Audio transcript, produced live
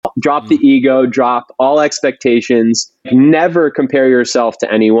drop the ego, drop all expectations, never compare yourself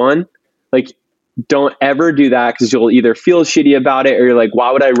to anyone. Like, don't ever do that, because you'll either feel shitty about it or you're like,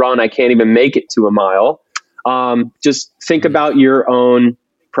 why would I run? I can't even make it to a mile. Just think about your own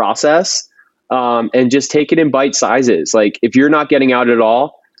process, and just take it in bite sizes. Like, if you're not getting out at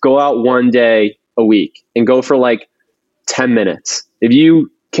all, go out one day a week and go for like 10 minutes. If you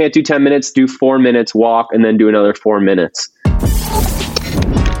can't do 10 minutes, do 4 minutes, walk, and then do another 4 minutes.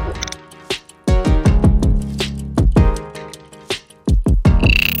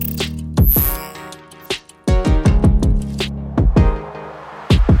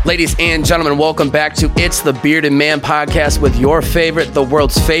 Ladies and gentlemen, welcome back to It's the Bearded Man podcast with your favorite, the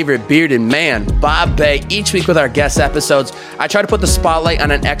world's favorite bearded man, Bob Bay. Each week with our guest episodes, I try to put the spotlight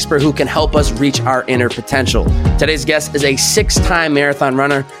on an expert who can help us reach our inner potential. Today's guest is a 6-time marathon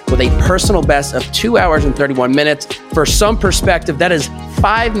runner with a personal best of 2 hours and 31 minutes. For some perspective, that is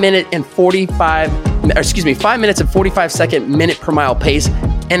 5 minutes and 45 second minute per mile pace,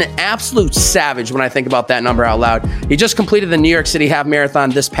 and an absolute savage when I think about that number out loud. He just completed the New York City Half Marathon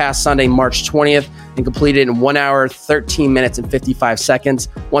this past Sunday, March 20th, and completed in 1 hour, 13 minutes, and 55 seconds.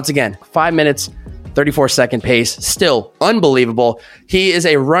 Once again, 5 minutes, 34 second pace, still unbelievable. He is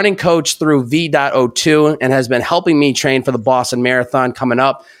a running coach through V.O2 and has been helping me train for the Boston Marathon coming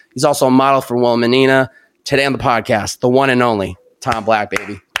up. He's also a model for Wilhelmina. Today on the podcast, the one and only Tom Black,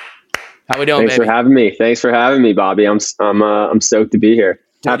 baby. How we doing, Thanks for having me. Thanks for having me, Bobby. I'm stoked to be here.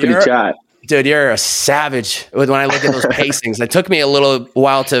 Happy to chat. Dude, you're a savage when I look at those pacings. It took me a little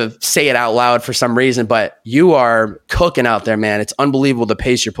while to say it out loud for some reason, but you are cooking out there, man. It's unbelievable the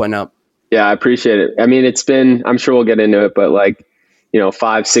pace you're putting up. Yeah, I appreciate it. I mean, it's been, I'm sure we'll get into it, but like,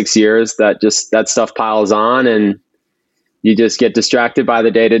 5-6 years that stuff piles on, and you just get distracted by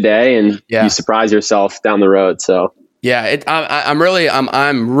the day to day, and you surprise yourself down the road. So yeah, I'm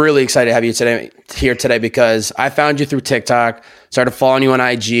really excited to have you here today because I found you through TikTok, started following you on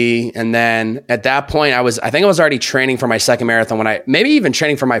IG, and then at that point I think I was already training for my second marathon maybe even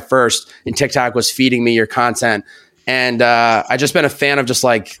training for my first, and TikTok was feeding me your content. And I just been a fan of just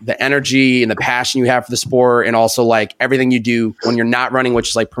like the energy and the passion you have for the sport, and also like everything you do when you're not running, which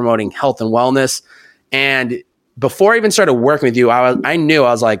is like promoting health and wellness. And before I even started working with you, I knew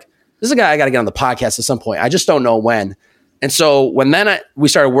I was like, this is a guy I got to get on the podcast at some point. I just don't know when. And so when we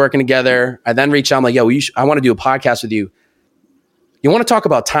started working together, I then reached out. I'm like, yo, I want to do a podcast with you. You want to talk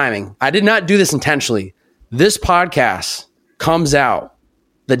about timing? I did not do this intentionally. This podcast comes out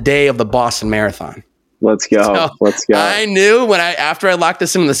the day of the Boston Marathon. Let's go. Let's go. I knew after I locked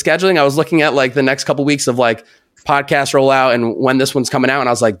this in the scheduling, I was looking at like the next couple weeks of like podcast rollout and when this one's coming out. And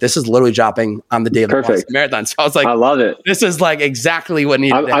I was like, this is literally dropping on the day of the Boston Marathon. So I was like, I love it. This is like exactly what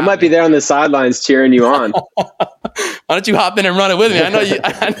needed to happen. I might be there on the sidelines cheering you on. Why don't you hop in and run it with me?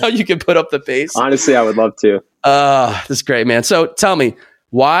 I know you can put up the pace. Honestly, I would love to. This is great, man. So tell me,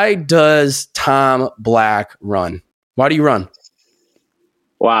 why does Tom Black run? Why do you run?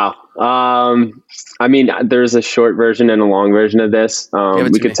 Wow. I mean, there's a short version and a long version of this.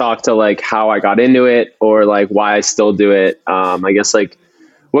 We could talk to like how I got into it, or like why I still do it. I guess like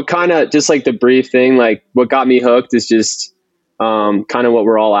what kind of, just like the brief thing, like what got me hooked is just kind of what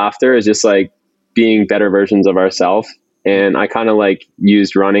we're all after, is just like being better versions of ourselves. And I kind of like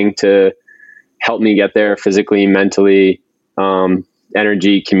used running to help me get there physically, mentally,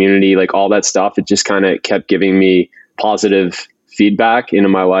 energy, community, like all that stuff. It just kind of kept giving me positive feedback into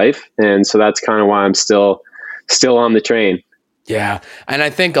my life. And so that's kind of why I'm still on the train. Yeah. And I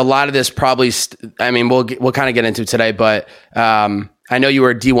think a lot of this probably, we'll kind of get into today, but I know you were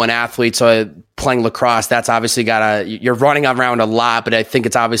a D1 athlete, so playing lacrosse, that's obviously you're running around a lot, but I think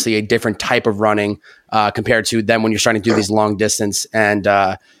it's obviously a different type of running compared to then when you're starting to do these long distance. And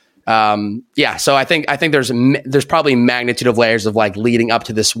so I think there's probably magnitude of layers of like leading up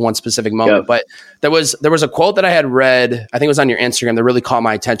to this one specific moment. Yep. But there was a quote that I had read, I think it was on your Instagram, that really caught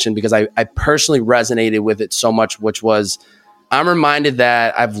my attention because I personally resonated with it so much, which was, I'm reminded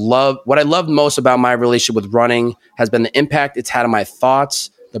that what I loved most about my relationship with running has been the impact it's had on my thoughts,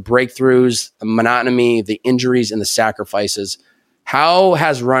 the breakthroughs, the monotony, the injuries, and the sacrifices. How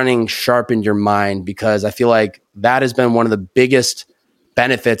has running sharpened your mind? Because I feel like that has been one of the biggest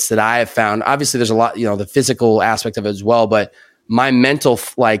benefits that I have found. Obviously there's a lot, the physical aspect of it as well, but my mental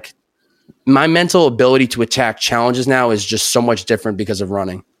ability to attack challenges now is just so much different because of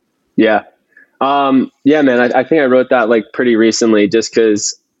running. Yeah. Yeah, man, I think I wrote that like pretty recently, just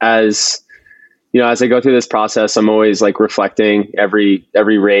cause as I go through this process, I'm always like reflecting every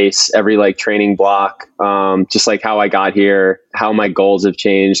race, every like training block, just like how I got here, how my goals have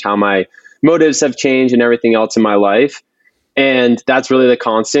changed, how my motives have changed, and everything else in my life. And that's really the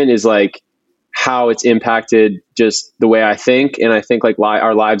constant, is like how it's impacted just the way I think. And I think like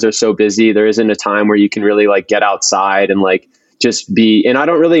our lives are so busy. There isn't a time where you can really like get outside and like just be, and I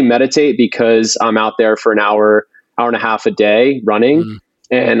don't really meditate because I'm out there for an hour and a half a day running. Mm.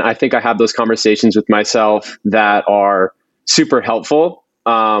 And I think I have those conversations with myself that are super helpful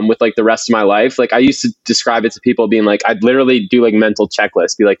with like the rest of my life. Like I used to describe it to people being like, I'd literally do like mental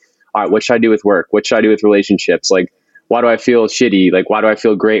checklists, be like, all right, what should I do with work? What should I do with relationships? Like, why do I feel shitty? Like, why do I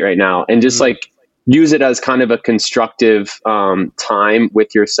feel great right now? And just like use it as kind of a constructive time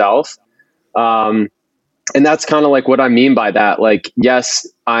with yourself. And that's kind of like what I mean by that. Like, yes,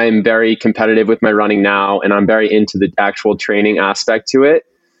 I'm very competitive with my running now, and I'm very into the actual training aspect to it,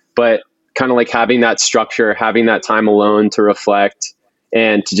 but kind of like having that structure, having that time alone to reflect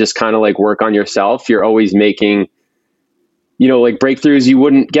and to just kind of like work on yourself. You're always making, you know, like breakthroughs you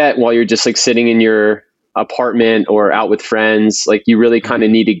wouldn't get while you're just like sitting in your apartment or out with friends. Like you really kind of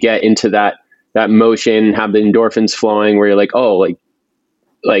need to get into that motion, have the endorphins flowing where you're like, oh,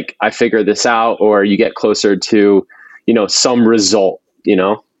 like I figured this out, or you get closer to, you know, some result, you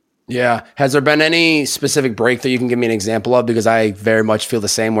know? Yeah. Has there been any specific breakthrough you can give me an example of? Because I very much feel the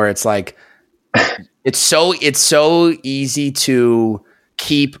same, where it's like, it's so easy to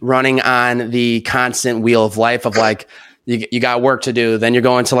keep running on the constant wheel of life of like, you got work to do, then you're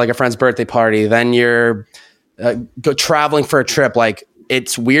going to like a friend's birthday party, then you're traveling for a trip. Like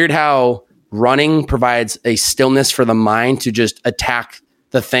it's weird how running provides a stillness for the mind to just attack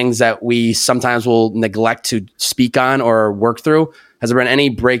the things that we sometimes will neglect to speak on or work through. Has there been any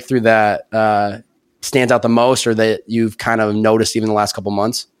breakthrough that stands out the most, or that you've kind of noticed even the last couple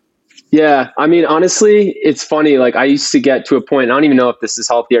months? Yeah. I mean, honestly, it's funny. Like I used to get to a point, I don't even know if this is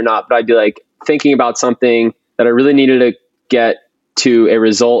healthy or not, but I'd be like thinking about something that I really needed to get to a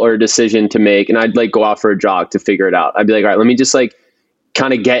result or a decision to make. And I'd like go out for a jog to figure it out. I'd be like, all right, let me just like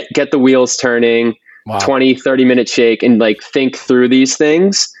kind of get the wheels turning. Wow. 20, 30-minute shake and like think through these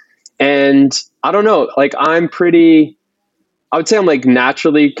things. And I don't know, like I would say I'm like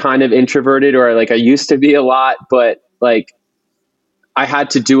naturally kind of introverted, or like I used to be a lot, but like I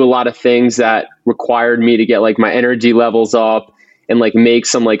had to do a lot of things that required me to get like my energy levels up and like make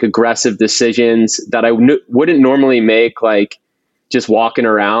some like aggressive decisions that I wouldn't normally make, like just walking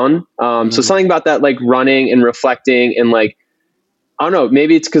around. So something about that, like running and reflecting and like, I don't know,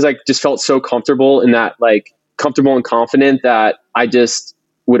 maybe it's because I just felt so comfortable in that, like comfortable and confident that I just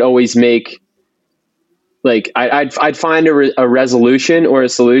would always make, like, I'd find a resolution or a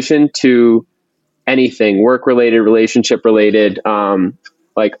solution to anything work related, relationship related,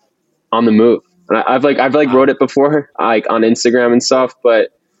 like on the move. And I've wrote it before, like on Instagram and stuff, but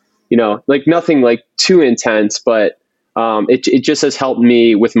you know, like nothing like too intense, but it just has helped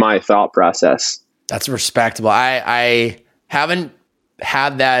me with my thought process. That's respectable. I haven't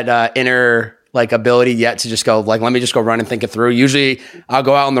had that inner like ability yet to just go like, let me just go run and think it through. Usually I'll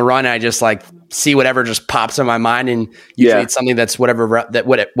go out on the run and I just like see whatever just pops in my mind, and usually it's something that's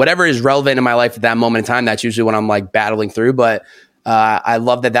whatever is relevant in my life at that moment in time. That's usually what I'm like battling through. But I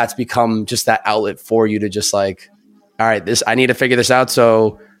love that that's become just that outlet for you to just like, all right, I need to figure this out.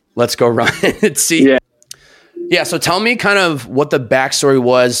 So let's go run and see. Yeah. So tell me kind of what the backstory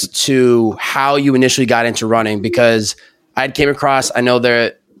was to how you initially got into running, because I came across, I know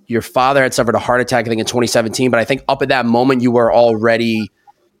that your father had suffered a heart attack, I think in 2017, but I think up at that moment you were already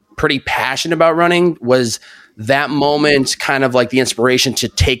pretty passionate about running. Was that moment kind of like the inspiration to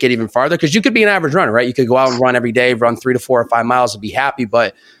take it even farther? Because you could be an average runner, right? You could go out and run every day, run 3 to 4 or 5 miles and be happy.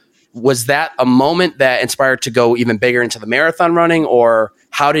 But was that a moment that inspired to go even bigger into the marathon running, or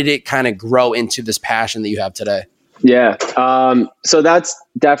how did it kind of grow into this passion that you have today? Yeah. So that's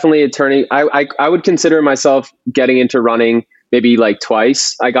definitely a turning. I would consider myself getting into running maybe like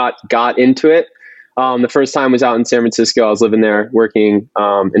twice. I got into it. The first time was out in San Francisco. I was living there working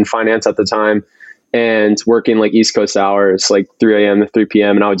in finance at the time, and working like East Coast hours, like 3 a.m. to 3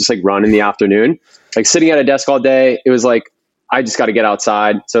 p.m. And I would just like run in the afternoon, like sitting at a desk all day. It was like, I just got to get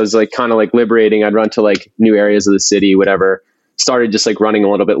outside. So it was like kind of like liberating. I'd run to like new areas of the city, whatever. Started just like running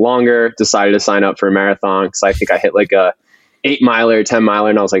a little bit longer, decided to sign up for a marathon because I think I hit like a 8-miler,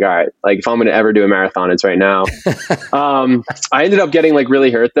 10-miler. And I was like, all right, like if I'm going to ever do a marathon, it's right now. I ended up getting like really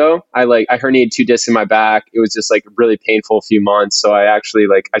hurt though. I herniated 2 discs in my back. It was just like a really painful few months. So I actually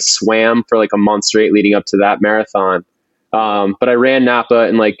I swam for like a month straight leading up to that marathon. But I ran Napa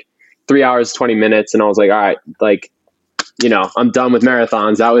in like 3 hours, 20 minutes. And I was like, all right, like, you know, I'm done with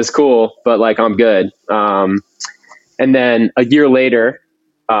marathons. That was cool, but like, I'm good. And then a year later,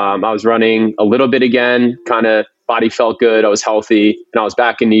 I was running a little bit again, kind of body felt good. I was healthy, and I was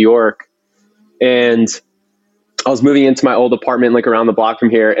back in New York. And I was moving into my old apartment, like around the block from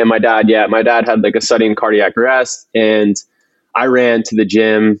here. And my dad had like a sudden cardiac arrest, and I ran to the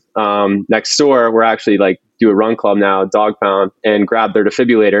gym next door. We're actually like do a run club now, Dog Pound, and grabbed their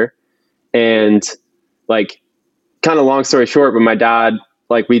defibrillator. And like, kind of long story short, but my dad,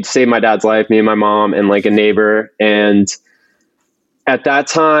 like we'd saved my dad's life, me and my mom and like a neighbor. And at that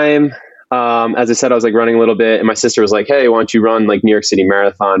time, as I said, I was like running a little bit, and my sister was like, "Hey, why don't you run like New York City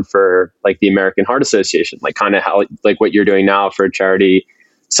Marathon for like the American Heart Association, like kind of how like what you're doing now for a charity,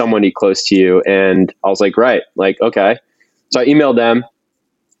 somebody close to you." And I was like, "Right, like okay." So I emailed them.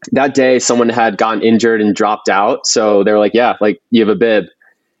 That day, someone had gotten injured and dropped out, so they were like, "Yeah, like you have a bib,"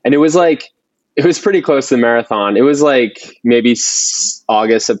 and it was pretty close to the marathon. It was like maybe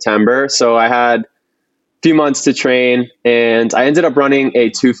August, September, so I had few months to train, and I ended up running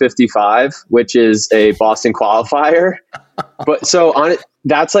a 2:55, which is a Boston qualifier. But so on it,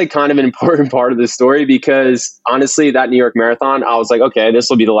 that's like kind of an important part of the story, because honestly, that New York Marathon, I was like, okay, this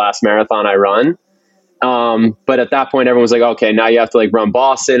will be the last marathon I run. But at that point, everyone was like, okay, now you have to like run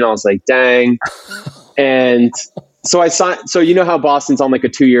Boston. I was like, dang. And so I signed. So you know how Boston's on like a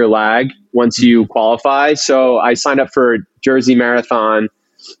 2-year lag once you qualify. So I signed up for Jersey Marathon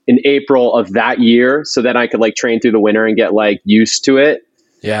in April of that year, so that I could like train through the winter and get like used to it.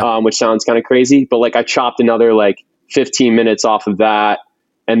 Yeah. Which sounds kind of crazy, but like I chopped another like 15 minutes off of that,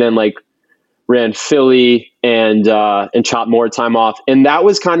 and then like ran Philly and chopped more time off. And that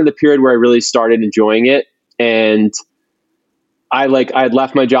was kind of the period where I really started enjoying it. And I had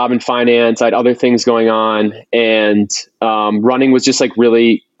left my job in finance. I had other things going on, and running was just like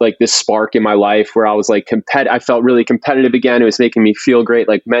really like this spark in my life where I was like I felt really competitive again. It was making me feel great,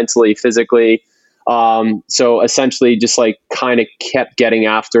 like mentally, physically. So essentially just like kind of kept getting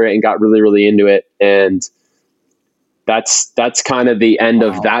after it and got really, really into it. And that's kind of the end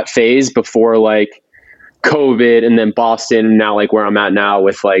of that phase before like COVID and then Boston, and now like where I'm at now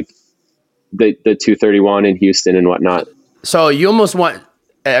with like the 231 in Houston and whatnot. So you almost want,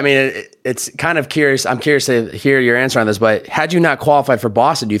 I mean, it's kind of curious. I'm curious to hear your answer on this, but had you not qualified for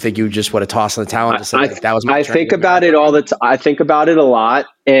Boston, do you think you just would have tossed on the talent to say like, that was my I think about it all the time. I think about it a lot.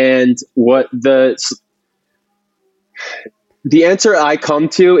 And what the answer I come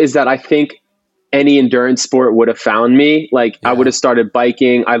to is that I think any endurance sport would have found me. Like I would have started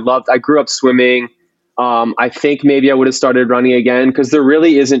biking. I grew up swimming. I think maybe I would have started running again, because there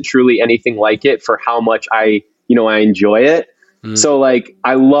really isn't truly anything like it for how much I enjoy it. So like,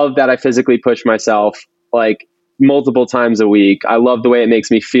 I love that I physically push myself like multiple times a week. I love the way it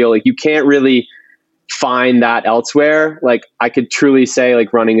makes me feel. Like you can't really find that elsewhere. Like I could truly say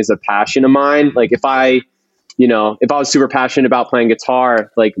like running is a passion of mine. Like if I was super passionate about playing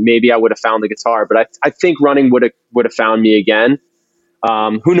guitar, like maybe I would have found the guitar, but I think running would have found me again.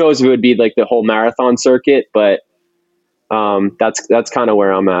 Who knows if it would be like the whole marathon circuit, but that's kind of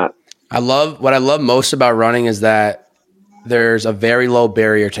where I'm at. What I love most about running is that there's a very low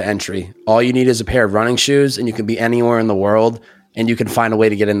barrier to entry. All you need is a pair of running shoes, and you can be anywhere in the world, and you can find a way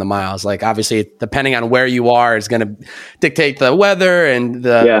to get in the miles. Like obviously, depending on where you are, is going to dictate the weather and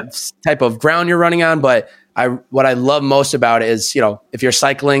the type of ground you're running on. But what I love most about it is, if you're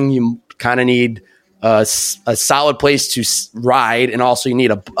cycling, you kind of need a solid place to ride, and also you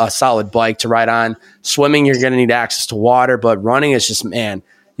need a solid bike to ride on. Swimming, you're going to need access to water, but running is just, man,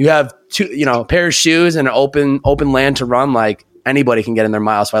 you have a pair of shoes and an open land to run. Like anybody can get in their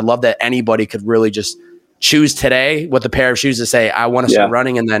miles. So I love that anybody could really just choose today with a pair of shoes to say, I want to start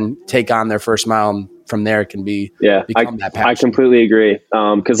running, and then take on their first mile. And from there it can become that passion. I completely agree.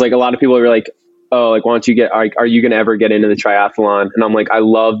 Cause like a lot of people are like, oh, like, why don't you are you going to ever get into the triathlon? And I'm like, I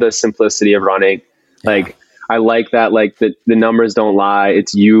love the simplicity of running. Like, I like that, like the numbers don't lie.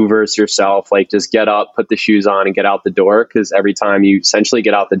 It's you versus yourself. Like just get up, put the shoes on, and get out the door. Cause every time you essentially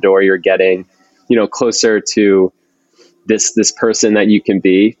get out the door, you're getting, closer to this person that you can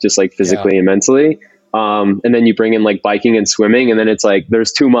be, just like physically and mentally. And then you bring in like biking and swimming, and then it's like,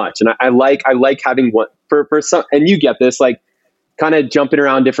 there's too much. And I like having one for some, and you get this, like kind of jumping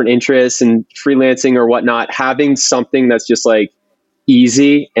around different interests and freelancing or whatnot, having something that's just like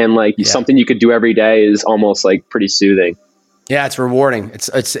easy and like something you could do every day is almost like pretty soothing. Yeah, it's rewarding.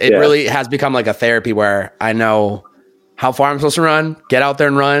 It really has become like a therapy where I know how far I'm supposed to run, get out there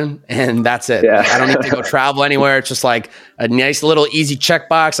and run, and that's it. Yeah. I don't need to go travel anywhere. It's just like a nice little easy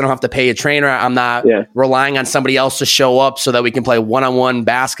checkbox. I don't have to pay a trainer. I'm not relying on somebody else to show up so that we can play one-on-one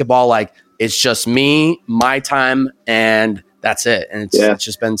basketball. Like it's just me, my time, and that's it. And it's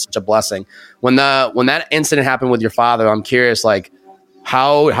just been such a blessing. When that incident happened with your father, I'm curious, like,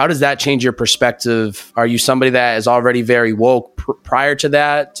 how does that change your perspective? Are you somebody that is already very woke prior to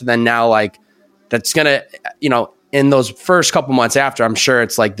that, to then now like that's going to, in those first couple months after, I'm sure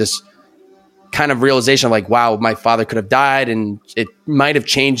it's like this kind of realization of like, wow, my father could have died, and it might have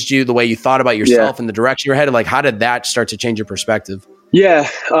changed you the way you thought about yourself and the direction you're headed. Like, how did that start to change your perspective? Yeah.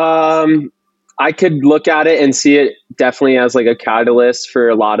 I could look at it and see it definitely as like a catalyst for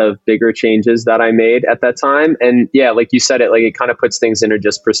a lot of bigger changes that I made at that time. And yeah, like you said, it kind of puts things into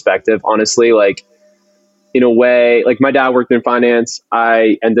just perspective, honestly. Like, in a way, like my dad worked in finance.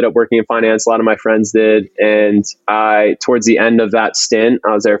 I ended up working in finance. A lot of my friends did. And towards the end of that stint,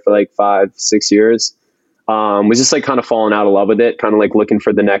 I was there for like 5-6 years, was just like kind of falling out of love with it, kind of like looking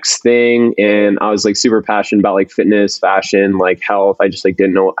for the next thing. And I was like super passionate about like fitness, fashion, like health. I just like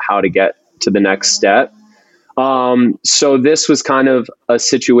didn't know how to get to the next step. So this was kind of a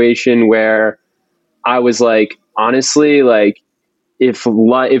situation where I was like, honestly, like, and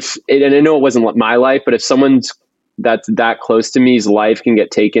I know it wasn't my life, but if someone's that's that close to me's life can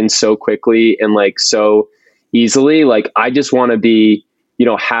get taken so quickly and like so easily, like I just want to be,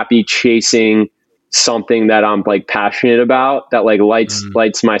 happy chasing something that I'm like passionate about, that like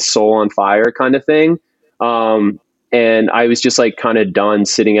lights my soul on fire kind of thing. And I was just like kind of done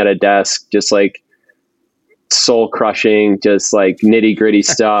sitting at a desk, just like soul crushing, just like nitty gritty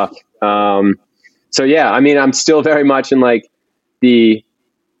stuff. So yeah, I mean, I'm still very much in like the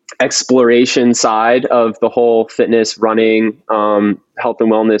exploration side of the whole fitness, running, health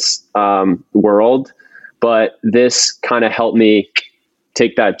and wellness world. But this kind of helped me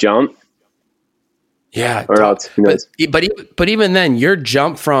take that jump. Yeah. Or else, but even then, your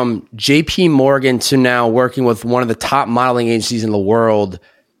jump from JP Morgan to now working with one of the top modeling agencies in the world,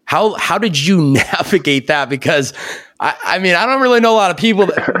 how did you navigate that? Because I mean, I don't really know a lot of people.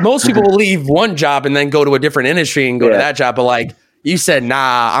 Most people will leave one job and then go to a different industry and go to that job. But like you said,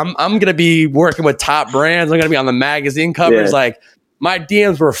 nah, I'm going to be working with top brands. I'm going to be on the magazine covers. Yeah. Like my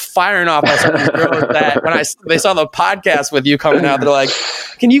DMs were firing off by some of these girls that when they saw the podcast with you coming out, they're like,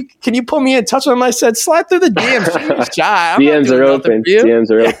 can you put me in touch with them? I said, slide through the DMs. She's shy. DMs are open. DMs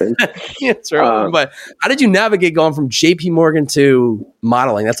are open. DMs are open. But how did you navigate going from JP Morgan to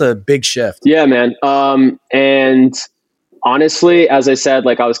modeling? That's a big shift. Yeah, man. And honestly, as I said,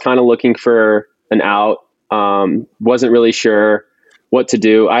 like I was kind of looking for an out. Wasn't really sure what to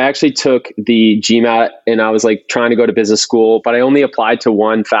do. I actually took the GMAT and I was like trying to go to business school, but I only applied to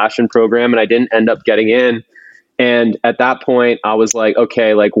one fashion program and I didn't end up getting in. And at that point I was like,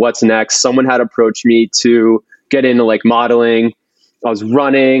 okay, like what's next? Someone had approached me to get into like modeling. I was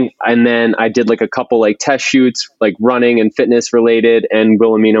running, and then I did like a couple like test shoots, like running and fitness related. And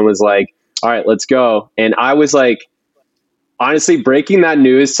Wilhelmina was like, all right, let's go. And I was like, honestly, breaking that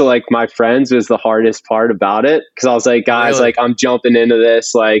news to like my friends was the hardest part about it. Cause I was like, guys, really? like I'm jumping into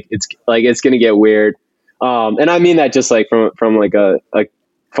this. Like, it's going to get weird. And I mean that just like from like a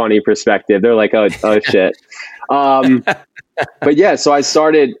funny perspective. They're like, oh shit. But yeah, so I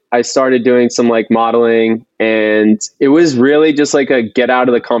started doing some like modeling, and it was really just like a get out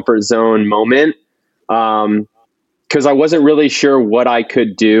of the comfort zone moment. Cause I wasn't really sure what I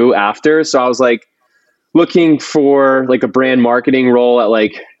could do after. So I was like, looking for like a brand marketing role at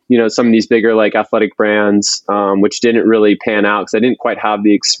like, some of these bigger like athletic brands, which didn't really pan out because I didn't quite have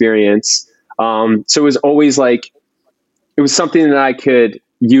the experience. So it was always like, it was something that I could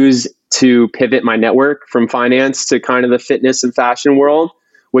use to pivot my network from finance to kind of the fitness and fashion world,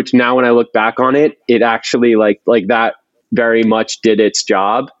 which now when I look back on it, it actually like that very much did its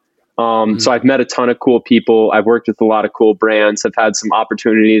job. So I've met a ton of cool people. I've worked with a lot of cool brands. I've had some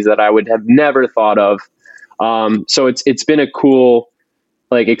opportunities that I would have never thought of. So it's been a cool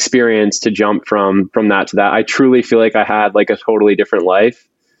like experience to jump from that to that. I truly feel like I had like a totally different life.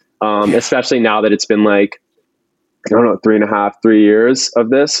 Especially now that it's been like, I don't know, 3 years of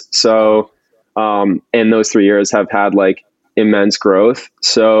this. So, and those 3 years have had like immense growth.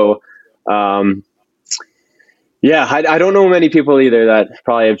 So, yeah, I don't know many people either that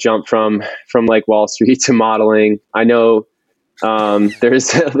probably have jumped from like Wall Street to modeling. I know,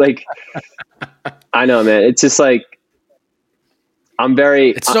 there's like, I know, man. It's just like I'm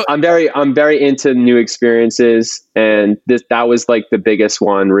very into new experiences, and that was like the biggest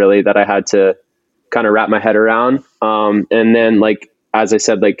one really that I had to kind of wrap my head around. And then like as I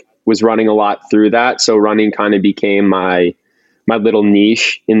said, like was running a lot through that, so running kind of became my little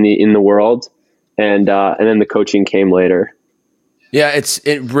niche in the world, and then the coaching came later. Yeah,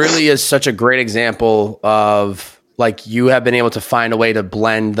 it really is such a great example of like you have been able to find a way to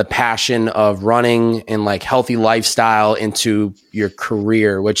blend the passion of running and like healthy lifestyle into your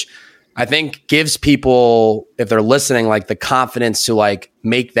career, which I think gives people, if they're listening, like the confidence to like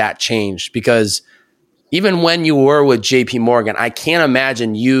make that change. Because even when you were with JP Morgan, I can't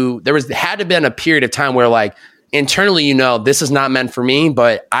imagine had to been a period of time where like internally, this is not meant for me,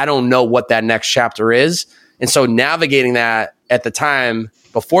 but I don't know what that next chapter is. And so navigating that at the time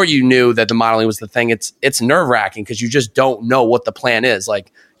before you knew that the modeling was the thing, it's nerve wracking because you just don't know what the plan is.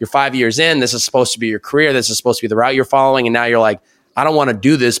 Like you're 5 years in, this is supposed to be your career. This is supposed to be the route you're following. And now you're like, I don't want to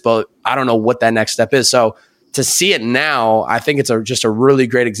do this, but I don't know what that next step is. So to see it now, I think it's just a really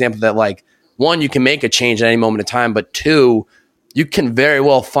great example that like, one, you can make a change at any moment in time, but two, you can very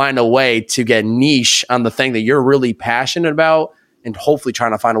well find a way to get niche on the thing that you're really passionate about and hopefully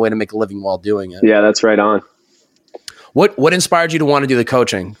trying to find a way to make a living while doing it. Yeah, that's right on. What inspired you to want to do the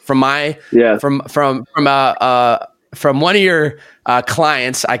coaching? From one of your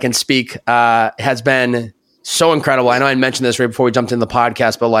clients, I can speak, has been so incredible. I know I mentioned this right before we jumped into the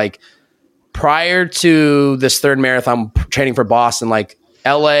podcast, but like prior to this third marathon training for Boston, like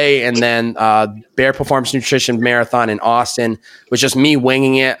LA and then Bear Performance Nutrition Marathon in Austin was just me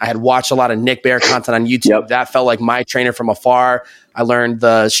winging it. I had watched a lot of Nick Bear content on YouTube. Yep. That felt like my trainer from afar. I learned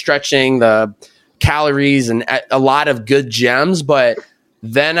the stretching, the calories, and a lot of good gems. But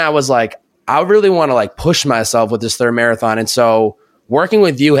then I was like, I really want to like push myself with this third marathon. And so working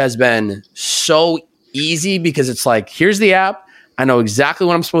with you has been so easy because it's like, here's the app. I know exactly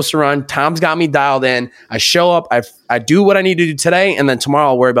what I'm supposed to run. Tom's got me dialed in. I show up. I do what I need to do today. And then tomorrow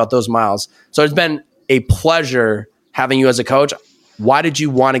I'll worry about those miles. So it's been a pleasure having you as a coach. Why did you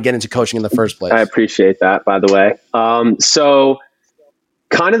want to get into coaching in the first place? I appreciate that, by the way. So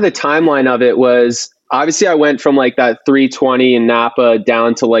kind of the timeline of it was, obviously I went from like that 320 in Napa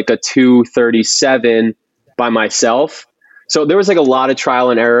down to like a 237 by myself. So there was like a lot of trial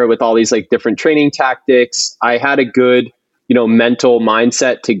and error with all these like different training tactics. I had a good, mental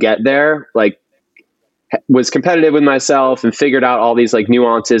mindset to get there, like was competitive with myself and figured out all these like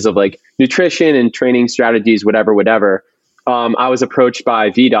nuances of like nutrition and training strategies, whatever. I was approached by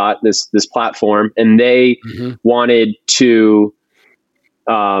VDOT, this platform, and they wanted to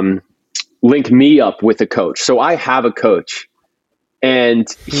link me up with a coach. So I have a coach, and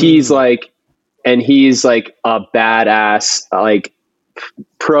he's like a badass, like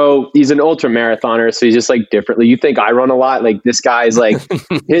pro. He's an ultra marathoner, so he's just like differently. You think I run a lot? Like this guy is like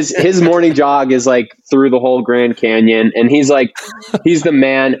his morning jog is like through the whole Grand Canyon, and he's the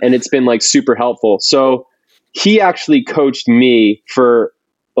man, and it's been like super helpful. So he actually coached me for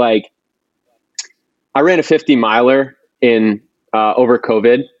like, I ran a 50 miler in over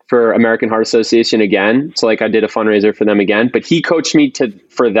COVID for American Heart Association again. So like I did a fundraiser for them again, but he coached me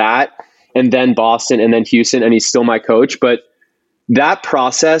for that, and then Boston, and then Houston, and he's still my coach. But that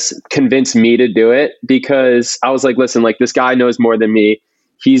process convinced me to do it because I was like, listen, like this guy knows more than me.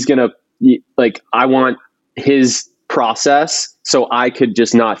 He's going to like, I want his process so I could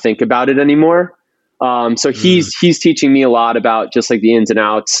just not think about it anymore. So he's teaching me a lot about just like the ins and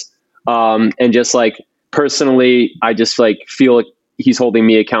outs. And just like personally, I just like feel like he's holding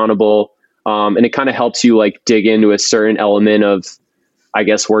me accountable. And it kind of helps you like dig into a certain element of, I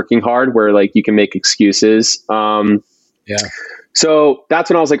guess, working hard where like you can make excuses. So that's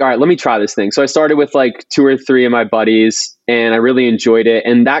when I was like, all right, let me try this thing. So I started with like 2 or 3 of my buddies, and I really enjoyed it.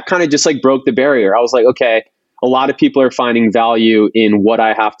 And that kind of just like broke the barrier. I was like, okay, a lot of people are finding value in what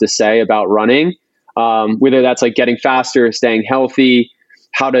I have to say about running, whether that's like getting faster, staying healthy,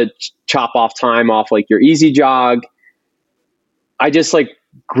 how to chop off time off like your easy jog. I just like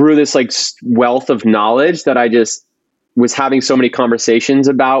grew this like wealth of knowledge that I just was having so many conversations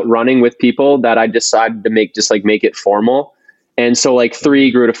about running with people that I decided to make it formal. And so like 3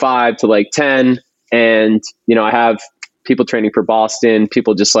 grew to 5 to like 10. And, I have people training for Boston,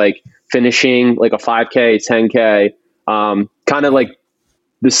 people just like finishing like a 5K, 10K, kind of like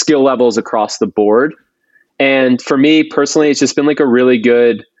the skill levels across the board. And for me personally, it's just been like a really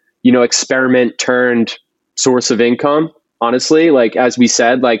good, experiment turned source of income, honestly. Like, as we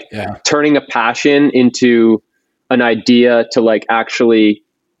said, like turning a passion into an idea to like actually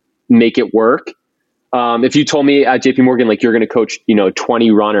make it work. If you told me at JP Morgan, like you're going to coach,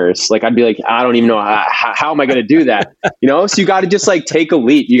 20 runners, like I'd be like, I don't even know how am I going to do that? So you got to just like take a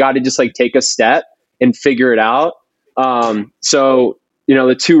leap. You got to just like take a step and figure it out. So,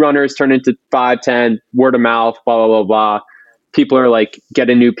 the 2 runners turned into 5, 10, word of mouth, blah, blah, blah, blah. People are like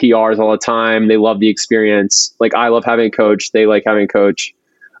getting new PRs all the time. They love the experience. Like I love having a coach. They like having a coach.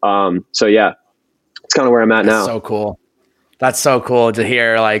 So yeah, it's kind of where I'm at now. So cool. That's so cool to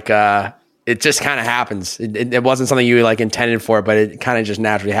hear. Like, it just kind of happens. It wasn't something you like intended for, but it kind of just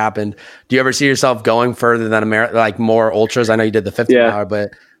naturally happened. Do you ever see yourself going further than like more ultras? I know you did the 50 hour, but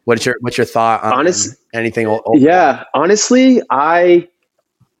what's your thought on anything? Yeah, honestly, I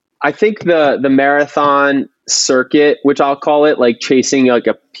I think the marathon circuit, which I'll call it, like chasing like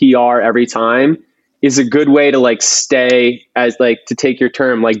a PR every time, is a good way to like stay, as like, to take your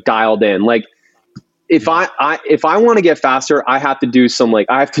term, like dialed in. Like if I want to get faster, I have to do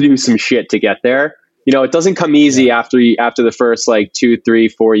some shit to get there. You know, it doesn't come easy after the first like 2, 3,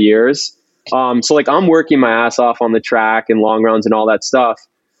 4 years. So like I'm working my ass off on the track and long runs and all that stuff.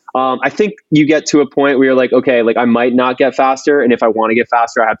 I think you get to a point where you're like, okay, like I might not get faster. And if I want to get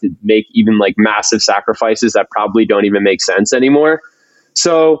faster, I have to make even like massive sacrifices that probably don't even make sense anymore.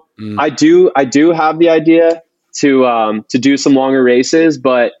 So I do have the idea to do some longer races,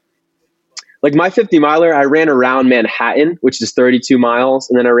 but like my 50 miler, I ran around Manhattan, which is 32 miles.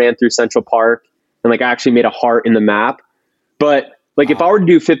 And then I ran through Central Park and like I actually made a heart in the map. But like, if I were to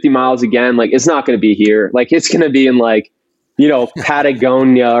do 50 miles again, like it's not going to be here. Like it's going to be in like, you know,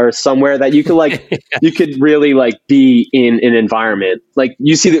 Patagonia or somewhere that you could like, you could really like be in an environment. Like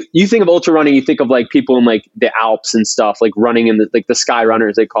you think of ultra running, you think of like people in like the Alps and stuff, like running in the sky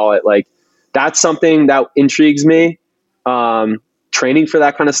runners, they call it. Like that's something that intrigues me. Training for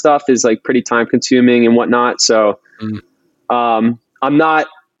that kind of stuff is like pretty time consuming and whatnot. So, I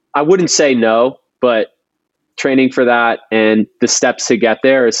wouldn't say no, but training for that and the steps to get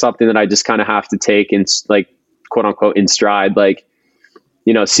there is something that I just kind of have to take and like, quote unquote, in stride, like,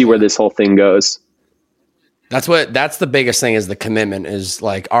 you know, see where this whole thing goes. That's the biggest thing, is the commitment, is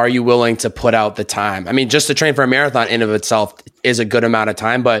like, are you willing to put out the time? I mean, just to train for a marathon in of itself is a good amount of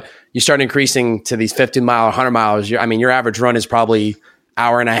time, but you start increasing to these 50 mile, 100 miles. Your average run is probably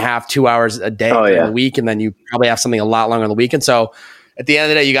hour and a half, 2 hours a day during the week. And then you probably have something a lot longer on the weekend. So at the end of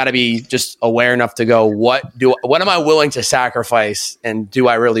the day, you got to be just aware enough to go, what am I willing to sacrifice? And do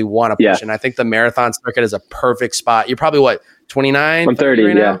I really want to push? Yeah. And I think the marathon circuit is a perfect spot. You're probably 29? I'm 30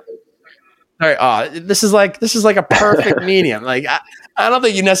 right now? All right. This is like a perfect medium. Like, I don't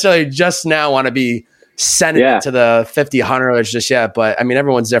think you necessarily just now want to be sending it to the 50, 100 just yet. But I mean,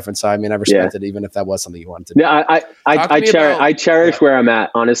 everyone's different. So I mean, I respect it, even if that was something you wanted to do. Yeah, I cherish where I'm at,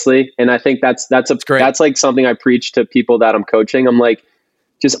 honestly. And I think that's great. That's like something I preach to people that I'm coaching. I'm like,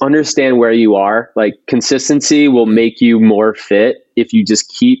 just understand where you are. Like consistency will make you more fit if you just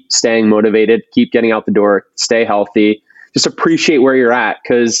keep staying motivated, keep getting out the door, stay healthy, just appreciate where you're at.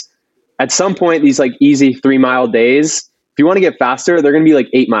 Cause at some point, these like easy 3 mile days, if you want to get faster, they're going to be like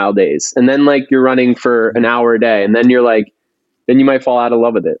 8 mile days. And then like you're running for an hour a day. And then you're like, then you might fall out of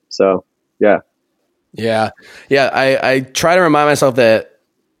love with it. So yeah. I try to remind myself that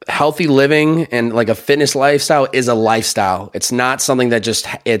healthy living and like a fitness lifestyle is a lifestyle. It's not something that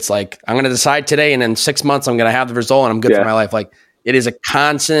it's like, I'm going to decide today and in 6 months, I'm going to have the result and I'm good for my life. Like it is a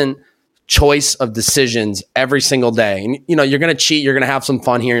constant choice of decisions every single day. And you know, you're going to cheat, you're going to have some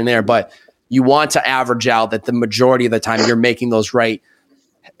fun here and there, but you want to average out that the majority of the time you're making those right,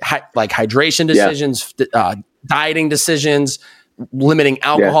 like hydration decisions, dieting decisions, limiting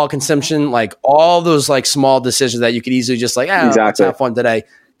alcohol consumption, like all those like small decisions that you could easily just like, let's have fun today.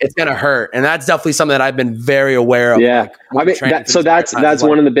 It's going to hurt. And that's definitely something that I've been very aware of. Yeah. Like, I mean, that's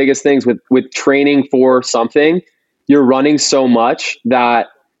one of the biggest things with training for something. You're running so much that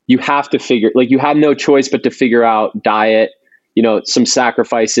you have to you have no choice but to figure out diet, you know, some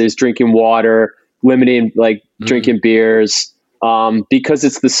sacrifices, drinking water, limiting like drinking beers, because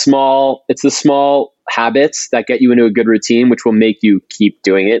it's the small habits that get you into a good routine, which will make you keep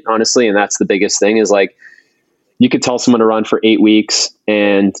doing it, honestly. And that's the biggest thing, is like, you could tell someone to run for 8 weeks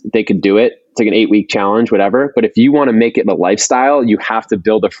and they could do it. It's like an 8-week challenge, whatever. But if you want to make it a lifestyle, you have to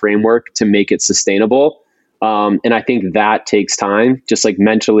build a framework to make it sustainable. And I think that takes time, just like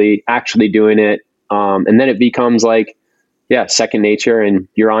mentally actually doing it. And then it becomes like, second nature, and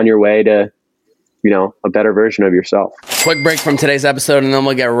you're on your way to, you know, a better version of yourself. Quick break from today's episode, and then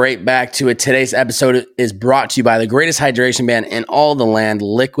we'll get right back to it. Today's episode is brought to you by the greatest hydration band in all the land,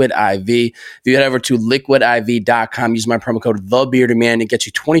 Liquid IV. If you head over to liquidiv.com, use my promo code TheBeardedMan, it gets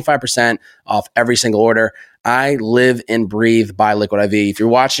you 25% off every single order. I live and breathe by Liquid IV. If you're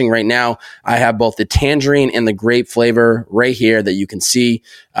watching right now, I have both the tangerine and the grape flavor right here that you can see.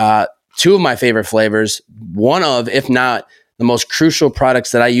 Two of my favorite flavors, one of, if not the most crucial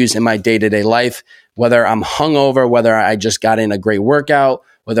products that I use in my day-to-day life, whether I'm hungover, whether I just got in a great workout,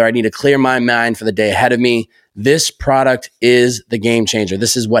 whether I need to clear my mind for the day ahead of me. This product is the game changer.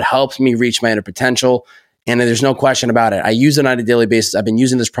 This is what helps me reach my inner potential. And there's no question about it. I use it on a daily basis. I've been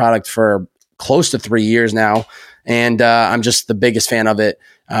using this product for close to 3 years now. And I'm just the biggest fan of it.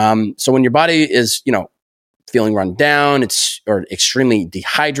 So when your body is, you know, feeling run down, or extremely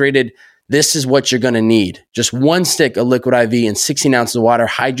dehydrated, this is what you're going to need. Just one stick of Liquid IV and 16 ounces of water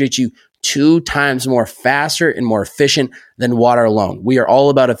hydrates you 2 times more faster and more efficient than water alone. We are all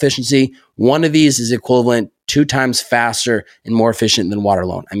about efficiency. One of these is equivalent 2 times faster and more efficient than water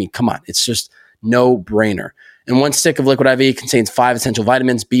alone. I mean, come on, it's just no brainer. And 1 stick of Liquid IV contains 5 essential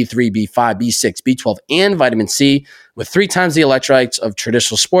vitamins, B3, B5, B6, B12, and vitamin C, with 3 times the electrolytes of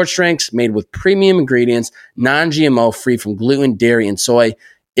traditional sports drinks, made with premium ingredients, non-GMO, free from gluten, dairy, and soy.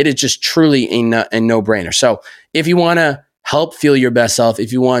 It is just truly a no-brainer. So if you want to help feel your best self,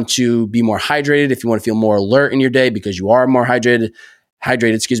 if you want to be more hydrated, if you want to feel more alert in your day because you are more hydrated, head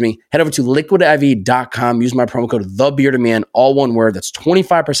over to liquidiv.com. Use my promo code TheBeardedMan, all one word. That's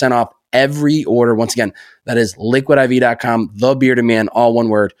 25% off every order. Once again, that is liquidiv.com, TheBeardedMan, all one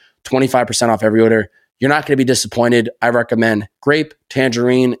word, 25% off every order. You're not going to be disappointed. I recommend grape,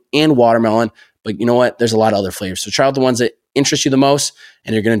 tangerine, and watermelon. But you know what? There's a lot of other flavors. So try out the ones that interest you the most,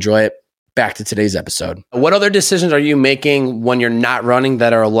 and you're going to enjoy it. Back to today's episode. What other decisions are you making when you're not running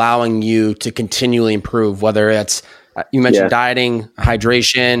that are allowing you to continually improve? Whether it's, you mentioned dieting,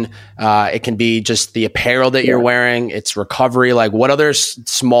 hydration, it can be just the apparel that you're wearing, it's recovery. Like, what other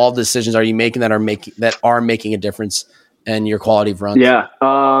small decisions are you making that are making a difference in your quality of runs? Yeah.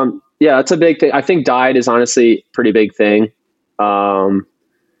 That's a big thing. I think diet is honestly a pretty big thing.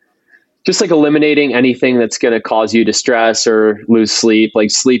 Just like eliminating anything that's going to cause you to stress or lose sleep. Like,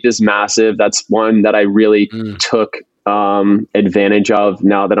 sleep is massive. That's one that I really took advantage of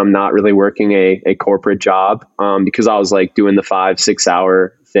now that I'm not really working a corporate job, because I was like doing the 5-6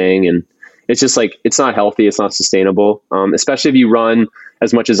 hour thing, and it's just like, it's not healthy. It's not sustainable. Especially if you run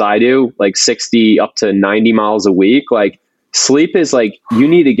as much as I do, like 60 up to 90 miles a week. Like, sleep is like, you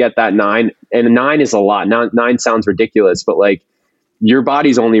need to get that 9, and 9 is a lot. Now, 9 sounds ridiculous, but like, your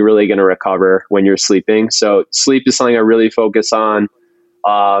body's only really going to recover when you're sleeping. So sleep is something I really focus on.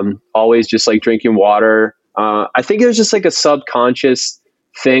 Always just like drinking water. I think it was just like a subconscious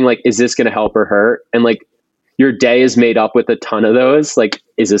thing. Like, is this going to help or hurt? And like, your day is made up with a ton of those. Like,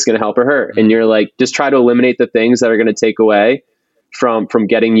 is this going to help or hurt? And you're like, just try to eliminate the things that are going to take away from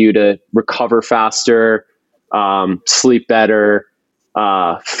getting you to recover faster, sleep better,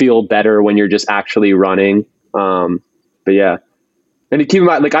 feel better when you're just actually running. But yeah. And to keep in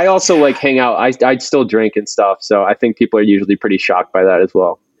mind, like, I also like hang out. I still drink and stuff. So I think people are usually pretty shocked by that as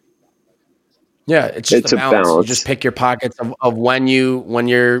well. Yeah, it's just a balance. You just pick your pockets of when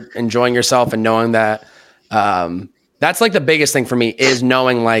you're enjoying yourself, and knowing that that's like the biggest thing for me, is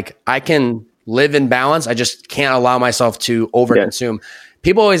knowing like I can live in balance. I just can't allow myself to overconsume. Yeah.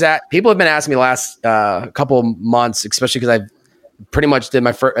 People have been asking me the last couple months, especially because I've pretty much did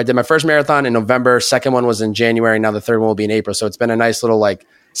my first marathon in November. Second one was in January. Now the third one will be in April. So it's been a nice little like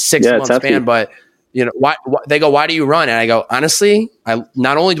 6-month span. But you know, why they go, why do you run? And I go, honestly, I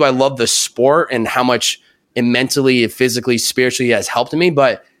not only do I love the sport and how much it mentally, physically, spiritually has helped me,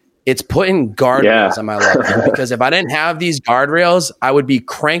 but it's putting guardrails on my life. Because if I didn't have these guardrails, I would be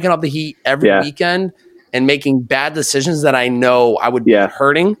cranking up the heat every weekend and making bad decisions that I know I would be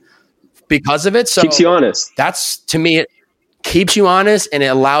hurting because of it. So keeps you honest. That's, to me, it keeps you honest, and it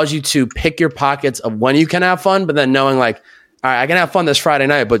allows you to pick your pockets of when you can have fun, but then knowing like, all right, I can have fun this Friday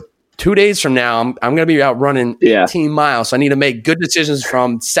night, but 2 days from now, I'm going to be out running 18 miles. So I need to make good decisions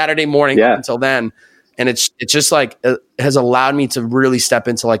from Saturday morning up until then. And it's just like, it has allowed me to really step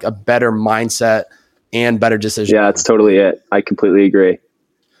into like a better mindset and better decisions. Yeah, that's totally it. I completely agree.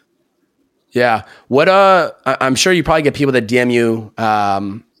 Yeah. What, I'm sure you probably get people that DM you,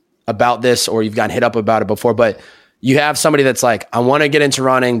 about this, or you've gotten hit up about it before, but you have somebody that's like, I want to get into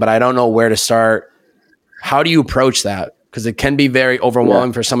running, but I don't know where to start. How do you approach that? Because it can be very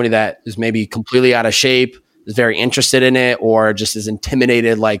overwhelming for somebody that is maybe completely out of shape, is very interested in it, or just is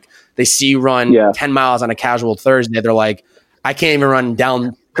intimidated. Like, they see you run 10 miles on a casual Thursday. They're like, I can't even run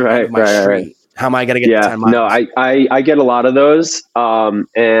down my street. Right. How am I going to get to 10 miles? No, I get a lot of those.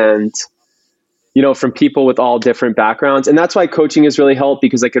 And you know, from people with all different backgrounds. And that's why coaching has really helped,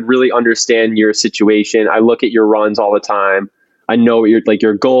 because I could really understand your situation. I look at your runs all the time. I know what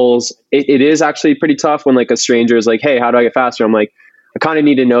your goals. It is actually pretty tough when like a stranger is like, hey, how do I get faster? I'm like, I kind of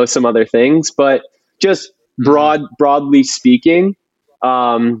need to know some other things, but just broadly speaking.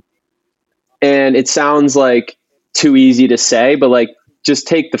 And it sounds like too easy to say, but like, just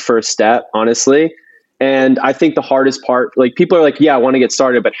take the first step, honestly. And I think the hardest part, like, people are like, yeah, I want to get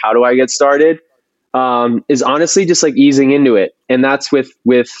started, but how do I get started? Is honestly just like easing into it. And that's with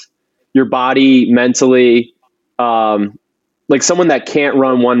your body mentally. Like, someone that can't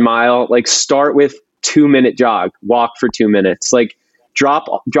run 1 mile, like, start with 2-minute jog, walk for 2 minutes, like drop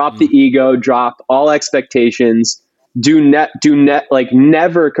the ego, drop all expectations, like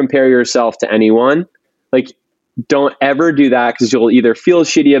never compare yourself to anyone. Like, don't ever do that, because you'll either feel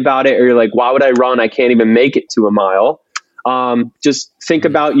shitty about it or you're like, why would I run? I can't even make it to a mile. Just think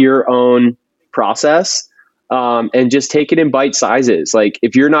about your own process, and just take it in bite sizes. Like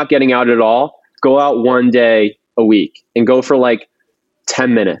if you're not getting out at all, go out one day a week and go for like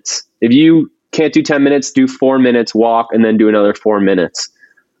 10 minutes. If you can't do 10 minutes, do 4 minutes, walk, and then do another 4 minutes.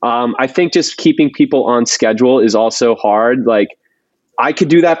 I think just keeping people on schedule is also hard. Like I could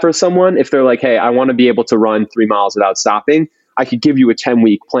do that for someone if they're like, hey, I want to be able to run 3 miles without stopping. I could give you a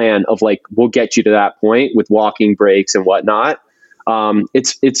 10-week plan of like, we'll get you to that point with walking breaks and whatnot.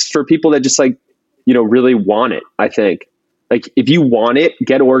 It's for people that just like, really want it. I think like if you want it,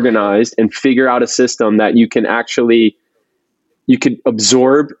 get organized and figure out a system that you could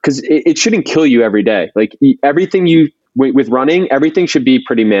absorb, because it shouldn't kill you every day. Like everything with running, everything should be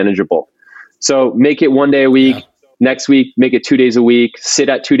pretty manageable. So make it one day a week. Yeah. Next week, make it 2 days a week, sit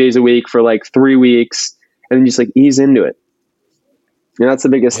at 2 days a week for like 3 weeks, and then just like ease into it. And that's the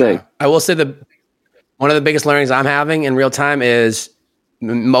biggest thing. I will say one of the biggest learnings I'm having in real time is,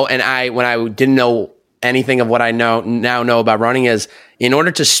 when I didn't know anything of what I now know about running, is in order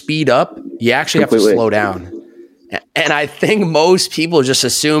to speed up, you actually have to slow down. And I think most people just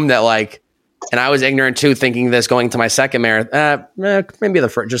assume that like, and I was ignorant too, thinking this going to my second marathon, maybe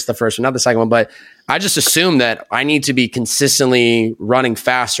just the first one, not the second one, but I just assumed that I need to be consistently running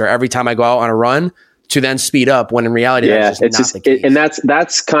faster every time I go out on a run to then speed up, when in reality, that's just not the case. And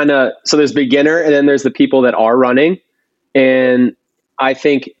that's kind of, so there's beginner and then there's the people that are running. And I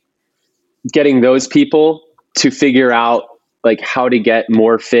think getting those people to figure out like how to get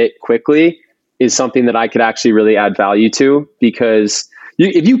more fit quickly is something that I could actually really add value to, because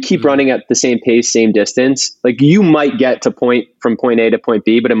if you keep running at the same pace, same distance, like you might get to from point A to point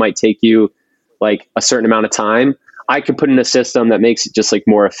B, but it might take you like a certain amount of time. I could put in a system that makes it just like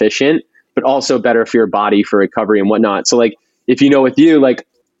more efficient, but also better for your body for recovery and whatnot. So like, if with you, like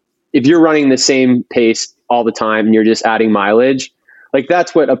if you're running the same pace all the time and you're just adding mileage, like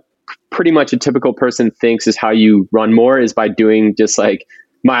that's what pretty much a typical person thinks is how you run more, is by doing just like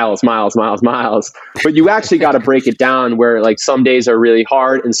miles. But you actually got to break it down where like some days are really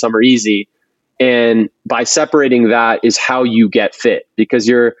hard and some are easy. And by separating that is how you get fit, because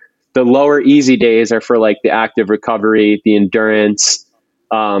the lower easy days are for like the active recovery, the endurance.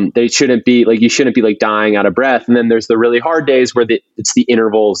 They shouldn't be like, you shouldn't be like dying out of breath. And then there's the really hard days where it's the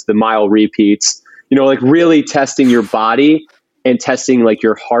intervals, the mile repeats, like really testing your body and testing like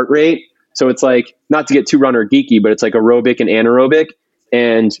your heart rate. So it's like, not to get too runner geeky, but it's like aerobic and anaerobic.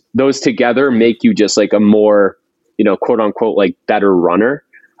 And those together make you just like a more, quote unquote, like better runner.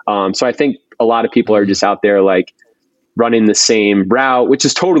 So I think a lot of people are just out there like running the same route, which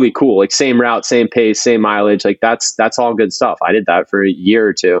is totally cool. Like same route, same pace, same mileage. Like that's all good stuff. I did that for a year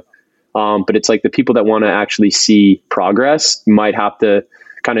or two. But it's like the people that want to actually see progress might have to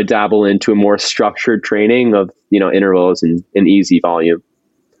kind of dabble into a more structured training of, intervals and easy volume.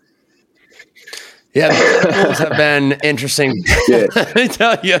 Yeah, the intervals have been interesting. Let me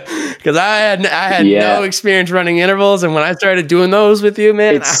tell you, because I had no experience running intervals, and when I started doing those with you,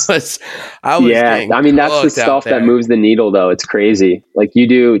 man, I was yeah. I mean, that's the stuff that moves the needle, though. It's crazy. Like you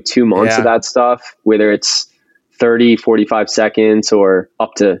do 2 months of that stuff, whether it's 30, 45 seconds or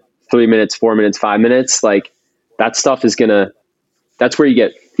up to 3 minutes, 4 minutes, 5 minutes. Like that stuff is that's where you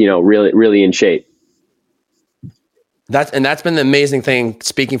get really, really in shape. That's been the amazing thing,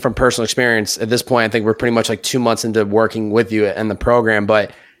 speaking from personal experience. At this point, I think we're pretty much like 2 months into working with you and the program,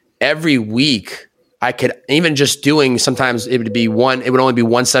 but every week I could even just doing, sometimes it would only be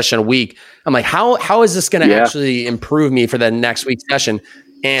one session a week. I'm like, how is this going to actually improve me for the next week's session?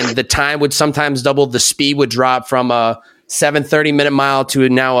 And the time would sometimes double. The speed would drop from a 7:30 minute mile to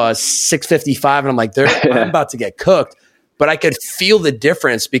now a 6:55. And I'm like, I'm about to get cooked, but I could feel the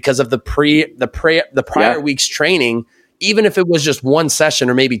difference because of the prior week's training. Even if it was just one session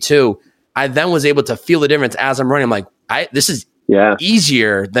or maybe two, I then was able to feel the difference as I'm running. I'm like, this is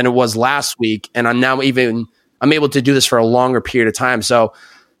easier than it was last week. And I'm able to do this for a longer period of time. So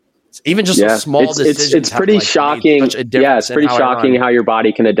even just a small decision. It's pretty shocking. It's pretty shocking how your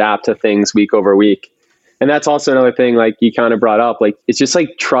body can adapt to things week over week. And that's also another thing, like you kind of brought up, like, it's just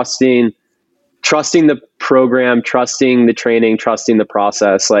like trusting the program, trusting the training, trusting the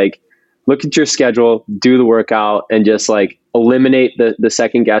process. Like, look at your schedule, do the workout, and just like eliminate the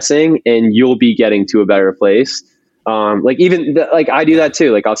second guessing, and you'll be getting to a better place. Like I do that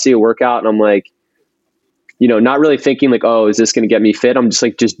too. Like I'll see a workout and I'm like, not really thinking like, oh, is this going to get me fit? I'm just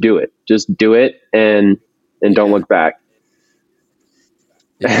like, just do it and don't look back.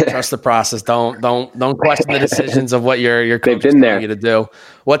 Yeah, trust the process. Don't question the decisions of what your coach is telling you to do.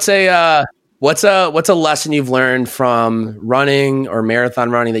 What's What's a lesson you've learned from running or marathon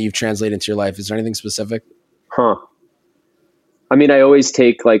running that you've translated into your life? Is there anything specific? I mean, I always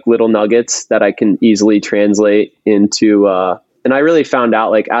take like little nuggets that I can easily translate into, and I really found out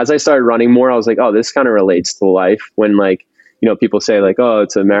like, as I started running more, I was like, oh, this kind of relates to life when like, you know, people say like, oh,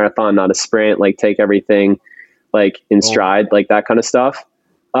 it's a marathon, not a sprint, like take everything like in stride, like that kind of stuff.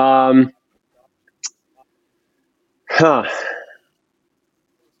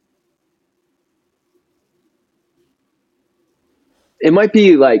 It might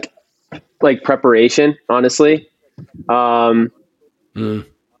be like preparation, honestly. And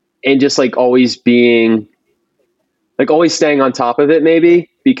just like always being like always staying on top of it, maybe,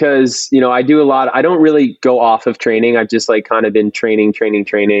 because, you know, I don't really go off of training. I've just like kind of been training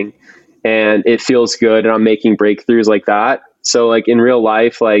and it feels good. And I'm making breakthroughs like that. So like in real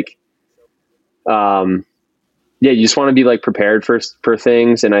life, like, you just want to be like prepared for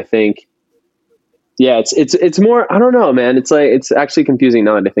things. And I think, it's more, I don't know, man. It's like, it's actually confusing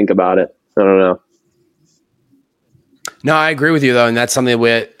now that I think about it. I don't know. No, I agree with you though. And that's something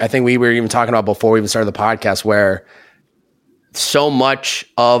I think we were even talking about before we even started the podcast, where so much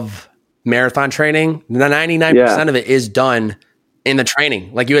of marathon training, the 99% of it is done in the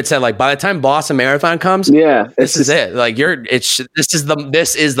training. Like you had said, like by the time Boston Marathon comes, this is it. Like this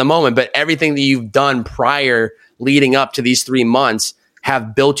is the moment, but everything that you've done prior leading up to these 3 months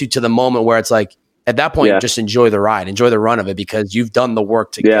have built you to the moment where it's like, at that point, just enjoy the ride, enjoy the run of it, because you've done the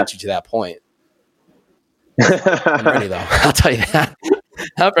work to get you to that point. I'm ready though. I'll tell you that.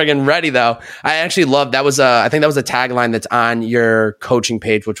 I'm freaking ready though. I actually love that. I think that was a tagline that's on your coaching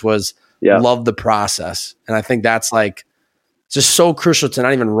page, which was love the process. And I think that's like just so crucial to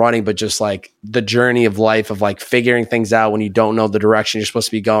not even running, but just like the journey of life of like figuring things out when you don't know the direction you're supposed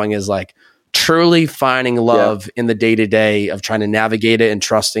to be going, is like truly finding love in the day-to-day of trying to navigate it and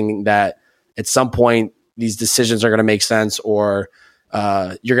trusting that at some point these decisions are going to make sense, or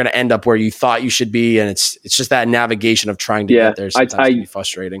you're going to end up where you thought you should be. And it's just that navigation of trying to get there. Sometimes it can be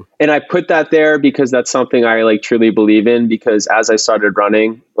frustrating. And I put that there because that's something I like truly believe in, because as I started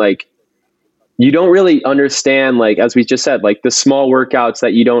running, like you don't really understand, like, as we just said, like the small workouts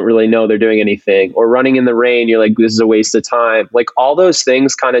that you don't really know they're doing anything, or running in the rain, you're like, this is a waste of time. Like all those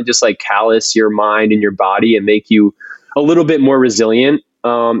things kind of just like callous your mind and your body and make you a little bit more resilient.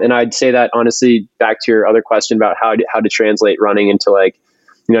 And I'd say that honestly, back to your other question about how to translate running into like,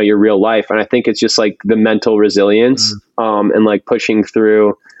 you know, your real life. And I think it's just like the mental resilience, and like pushing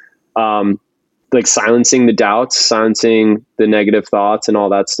through, like silencing the doubts, silencing the negative thoughts and all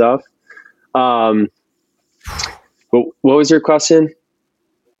that stuff. What was your question?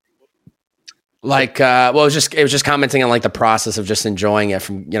 Like, it was just commenting on like the process of just enjoying it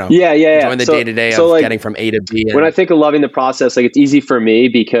from, you know, enjoying the day to day of like, getting from A to B. When I think of loving the process, like it's easy for me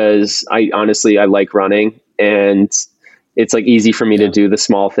because I like running, and it's like easy for me to do the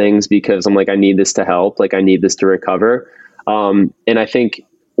small things because I'm like, I need this to help. Like I need this to recover. And I think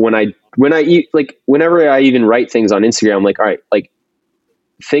when I eat, like whenever I even write things on Instagram, I'm like, all right, like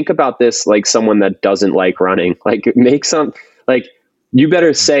think about this like someone that doesn't like running. Like make some, like, you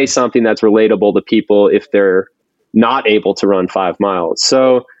better say something that's relatable to people if they're not able to run 5 miles.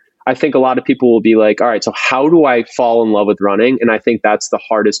 So I think a lot of people will be like, all right, so how do I fall in love with running? And I think that's the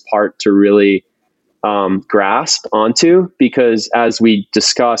hardest part to really grasp onto, because as we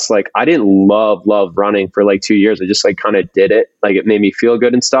discussed, like I didn't love running for like 2 years. I just like kind of did it. Like it made me feel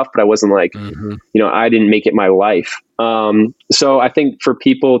good and stuff, but I wasn't like, you know, I didn't make it my life. So I think for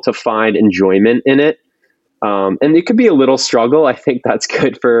people to find enjoyment in it, and it could be a little struggle. I think that's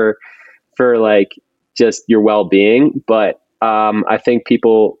good for like just your well-being. But I think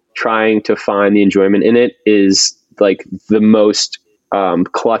people trying to find the enjoyment in it is like the most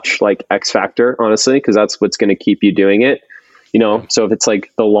clutch, like X factor, honestly, because that's what's going to keep you doing it. You know, so if it's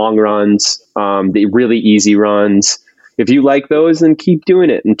like the long runs, the really easy runs, if you like those, then keep doing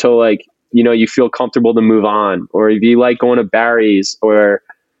it until like, you know, you feel comfortable to move on. Or if you like going to Barry's or,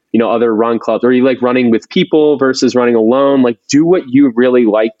 you know, other run clubs, or you like running with people versus running alone, like do what you really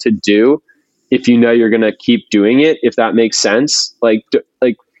like to do. If you know you're going to keep doing it, if that makes sense, like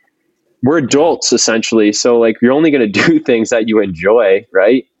we're adults essentially. So like, you're only going to do things that you enjoy,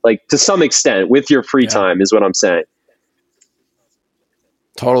 right? Like to some extent with your free time is what I'm saying.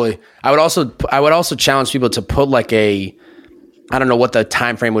 Totally. I would also challenge people to put like I don't know what the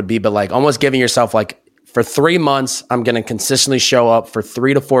time frame would be, but like almost giving yourself like, for 3 months, I'm going to consistently show up for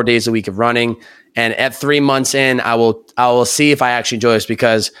 3 to 4 days a week of running. And at 3 months in, I will see if I actually enjoy this,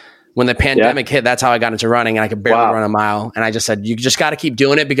 because when the pandemic hit, that's how I got into running, and I could barely run a mile. And I just said, you just got to keep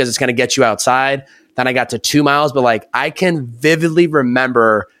doing it because it's going to get you outside. Then I got to 2 miles, but like I can vividly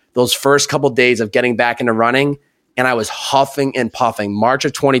remember those first couple of days of getting back into running, and I was huffing and puffing. March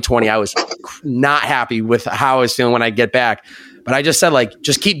of 2020, I was not happy with how I was feeling when I get back. But I just said, like,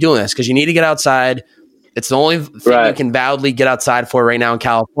 just keep doing this because you need to get outside. It's the only thing you can validly get outside for right now in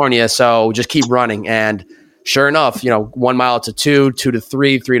California. So just keep running. And sure enough, 1 mile to 2, 2 to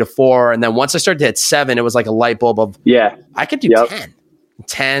 3, 3 to 4. And then once I started to hit 7, it was like a light bulb of, I could do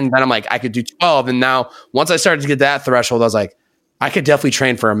 10. Then I'm like, I could do 12. And now once I started to get that threshold, I was like, I could definitely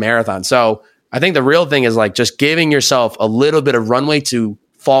train for a marathon. So I think the real thing is like just giving yourself a little bit of runway to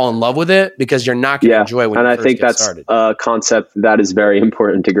fall in love with it, because you're not going to enjoy when you first get started. And I think that's a concept that is very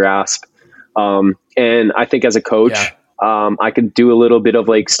important to grasp. And I think as a coach, I could do a little bit of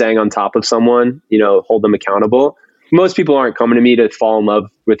like staying on top of someone, hold them accountable. Most people aren't coming to me to fall in love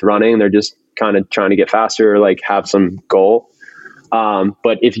with running. They're just kind of trying to get faster or like have some goal.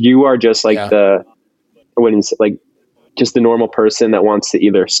 But if you are just like just the normal person that wants to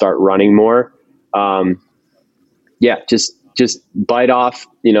either start running more, just bite off,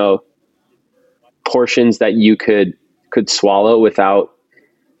 portions that you could swallow without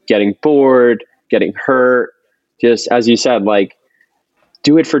getting bored, getting hurt. Just as you said, like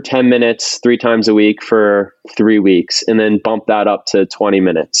do it for 10 minutes, 3 times a week for 3 weeks, and then bump that up to 20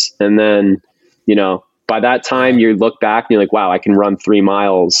 minutes. And then, by that time you look back and you're like, wow, I can run 3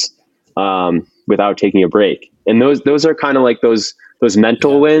 miles, without taking a break. And those are kind of like those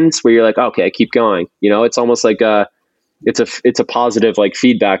mental wins where you're like, okay, I keep going. It's almost like it's a positive like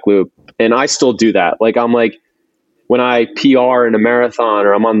feedback loop. And I still do that. Like, I'm like, when I PR in a marathon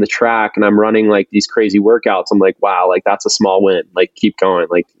or I'm on the track and I'm running like these crazy workouts, I'm like, wow, like that's a small win. Like, keep going.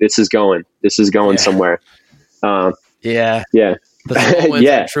 Like this is going somewhere. Yeah. Yeah.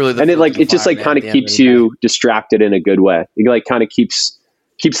 And it just like kind of keeps you distracted in a good way. It like kind of keeps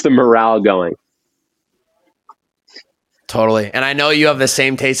the morale going. Totally. And I know you have the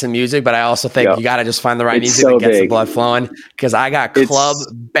same taste in music, but I also think you got to just find the right music that gets the blood flowing, because I got club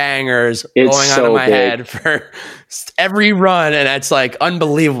bangers going on in my head for every run. And it's like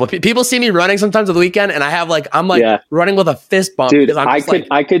unbelievable. People see me running sometimes on the weekend and I'm running with a fist bump. Dude,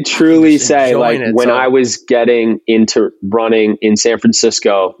 I could truly say like when I was getting into running in San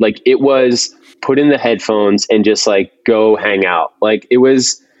Francisco, like it was put in the headphones and just like go hang out. Like it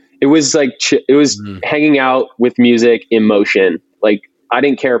was hanging out with music in motion. Like I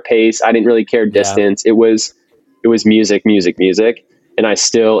didn't care pace. I didn't really care distance. It was music. And I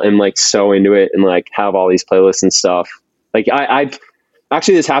still am like so into it and like have all these playlists and stuff. Like I've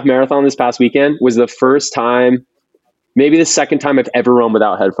actually, this half marathon this past weekend was the first time, maybe the second time I've ever run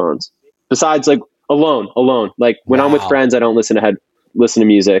without headphones, besides like alone. Like when I'm with friends, I don't listen to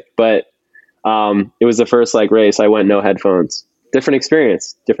music, but it was the first like race I went no headphones. Different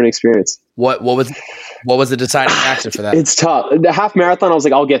experience. What was the deciding factor for that? It's tough. The half marathon, I was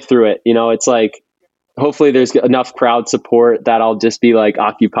like, I'll get through it. It's like, hopefully there's enough crowd support that I'll just be like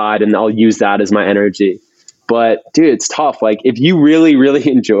occupied and I'll use that as my energy. But dude, it's tough. Like if you really, really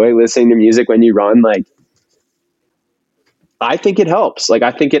enjoy listening to music when you run, like I think it helps. Like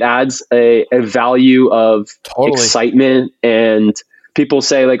I think it adds a value of excitement. And people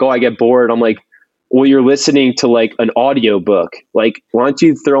say like, oh, I get bored. I'm like, well, you're listening to like an audio book. Like, why don't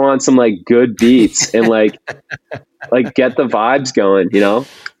you throw on some like good beats and like get the vibes going,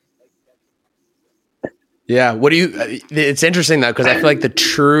 Yeah. It's interesting though, because I feel like the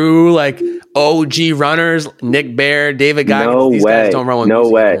true like OG runners, Nick Bare, David Goggins, guys don't run with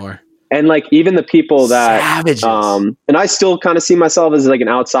music anymore. And like even the people that savages. And I still kind of see myself as like an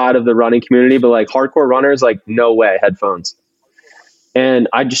outside of the running community, but like hardcore runners, like no way, headphones. And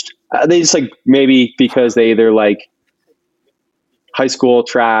they just like, maybe because they either like high school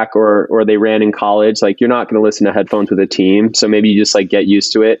track or they ran in college, like you're not going to listen to headphones with a team. So maybe you just like get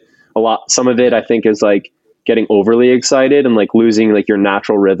used to it a lot. Some of it I think is like getting overly excited and like losing like your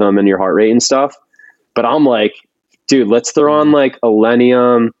natural rhythm and your heart rate and stuff. But I'm like, dude, let's throw on like a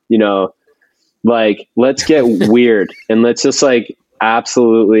Lenium, like let's get weird and let's just like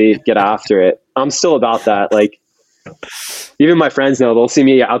absolutely get after it. I'm still about that. Like, even my friends know, they'll see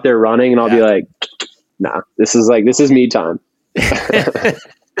me out there running and I'll be like, nah, this is me time.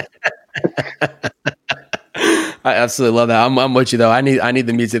 I absolutely love that. I'm with you though. I need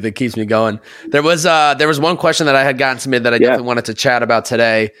the music that keeps me going. There was one question that I had gotten submitted that I definitely wanted to chat about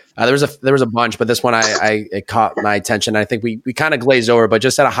today. There was a bunch, but this one it caught my attention. I think we kind of glazed over, but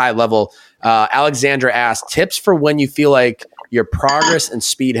just at a high level, Alexandra asked tips for when you feel like your progress and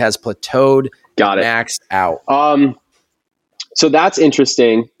speed has plateaued. Got it. Maxed out. So that's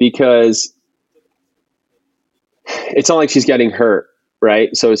interesting because it's not like she's getting hurt,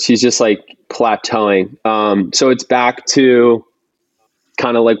 right? So she's just like plateauing. So it's back to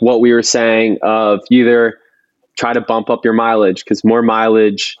kind of like what we were saying of either try to bump up your mileage, because more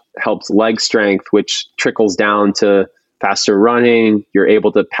mileage helps leg strength, which trickles down to faster running. You're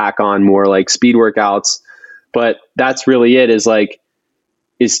able to pack on more like speed workouts, but that's really it,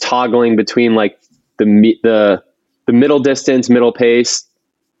 is toggling between like the middle distance, middle pace,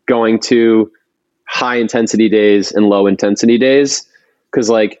 going to high intensity days and low intensity days. Cause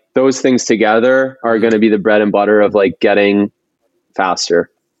like those things together are going to be the bread and butter of like getting faster.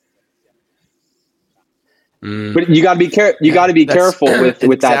 But you got to be careful with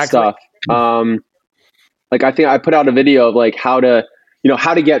that stuff. Like I think I put out a video of like how to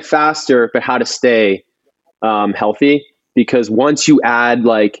get faster, but how to stay healthy. Because once you add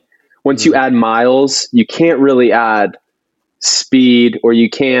miles, you can't really add speed, or you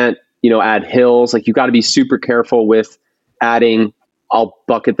can't, add hills. Like you got to be super careful with adding. I'll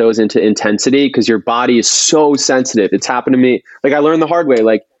bucket those into intensity, because your body is so sensitive. It's happened to me. Like I learned the hard way,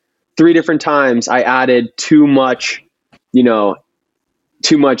 like 3 different times I added too much hills,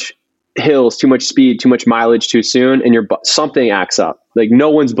 too much speed, too much mileage too soon, and something acts up. Like no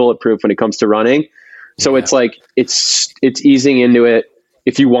one's bulletproof when it comes to running. So it's like, it's easing into it.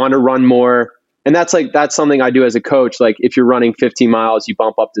 If you want to run more, and that's something I do as a coach. Like if you're running 15 miles, you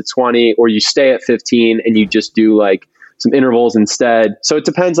bump up to 20, or you stay at 15 and you just do like some intervals instead. So it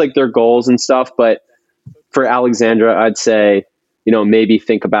depends like their goals and stuff. But for Alexandra, I'd say, maybe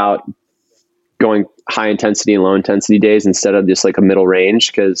think about going high intensity and low intensity days instead of just like a middle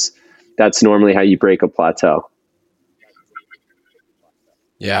range, because that's normally how you break a plateau.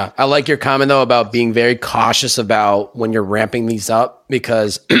 Yeah. I like your comment though about being very cautious about when you're ramping these up,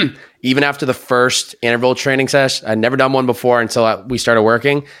 because even after the first interval training session, I'd never done one before until we started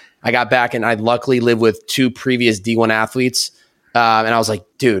working. I got back and I luckily lived with 2 previous D1 athletes. And I was like,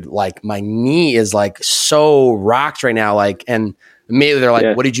 dude, like my knee is like so rocked right now. Like, and immediately they're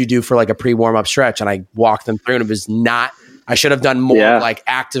like, what did you do for like a pre-warm-up stretch? And I walked them through, and it was I should have done more like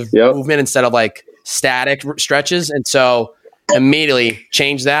active movement instead of like static stretches. And so immediately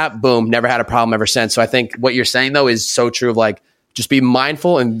changed that, boom, never had a problem ever since. So I think what you're saying though is so true of like, just be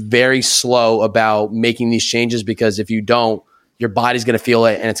mindful and very slow about making these changes, because if you don't, your body's going to feel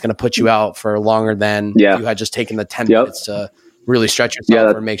it and it's going to put you out for longer than if you had just taken the 10 minutes to really stretch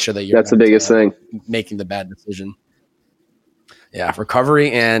yourself or make sure that that's the biggest thing, making the bad decision. Yeah.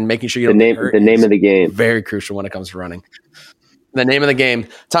 Recovery and making sure you don't the name of the game. Very crucial when it comes to running. The name of the game.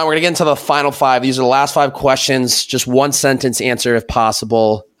 Tom, we're going to get into the final 5. These are the last 5 questions. Just 1 sentence answer if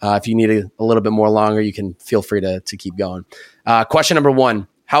possible. If you need a little bit more longer, you can feel free to keep going. Question number 1.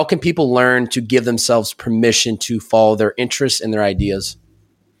 How can people learn to give themselves permission to follow their interests and their ideas?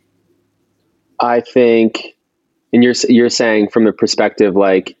 I think, and you're saying from the perspective,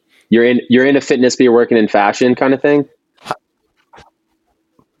 like you're in a fitness, but you're working in fashion kind of thing.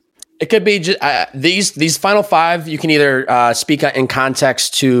 It could be just, these final 5. You can either speak in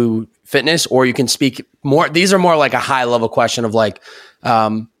context to fitness, or you can speak more. These are more like a high level question of like,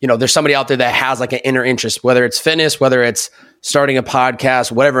 there's somebody out there that has like an inner interest, whether it's fitness, whether it's starting a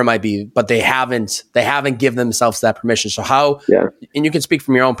podcast, whatever it might be, but they haven't given themselves that permission. So and you can speak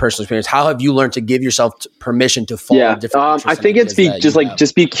from your own personal experience. How have you learned to give yourself permission to follow different interests? I think it's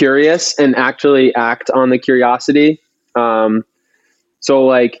just be curious and actually act on the curiosity. So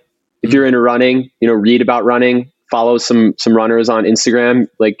like if you're into running, read about running, follow some runners on Instagram.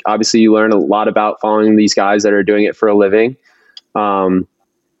 Like obviously you learn a lot about following these guys that are doing it for a living.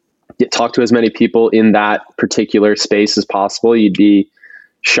 Talk to as many people in that particular space as possible. You'd be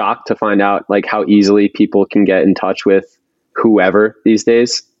shocked to find out like how easily people can get in touch with whoever these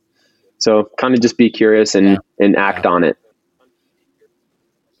days. So kind of just be curious and act on it.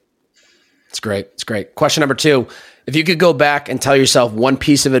 It's great. It's great. Question number 2. If you could go back and tell yourself one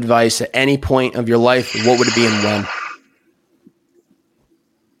piece of advice at any point of your life, what would it be and when?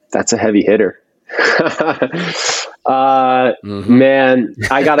 That's a heavy hitter. Man,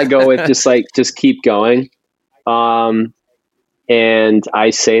 I gotta go with just keep going. And I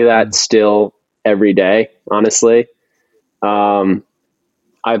say that still every day, honestly.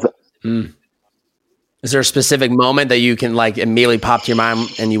 Is there a specific moment that you can like immediately pop to your mind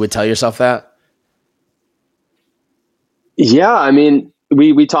and you would tell yourself that? Yeah. I mean,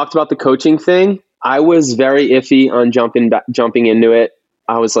 we talked about the coaching thing. I was very iffy on jumping into it.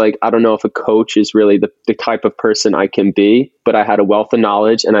 I was like, I don't know if a coach is really the type of person I can be, but I had a wealth of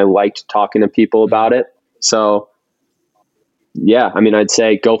knowledge and I liked talking to people about it. So yeah, I mean, I'd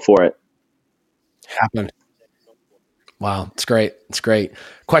say go for it. Happened. Wow. It's great. It's great.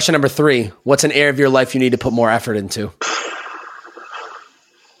 Question number 3, what's an area of your life you need to put more effort into?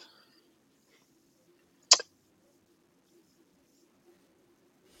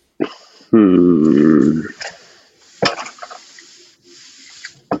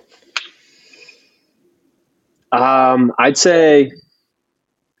 I'd say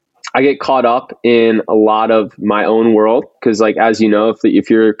I get caught up in a lot of my own world because, like, as you know, if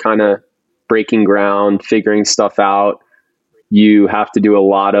you're kind of breaking ground, figuring stuff out, you have to do a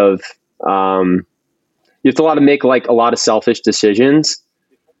lot of make like a lot of selfish decisions,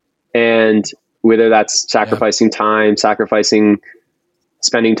 and whether that's sacrificing time,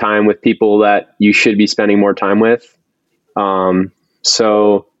 spending time with people that you should be spending more time with.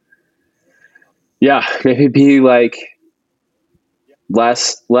 So yeah, maybe be like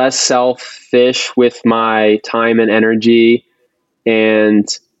less selfish with my time and energy, and,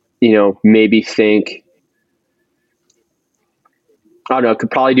 you know, maybe think, I don't know,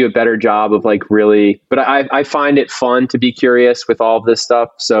 could probably do a better job of like really, but I find it fun to be curious with all of this stuff.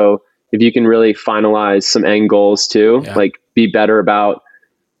 So if you can really finalize some end goals too, like be better about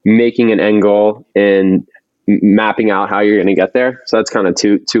making an end goal and mapping out how you're going to get there. So that's kind of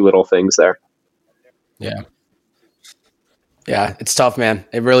two little things there. Yeah. Yeah. It's tough, man.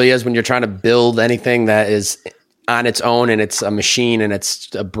 It really is when you're trying to build anything that is on its own and it's a machine and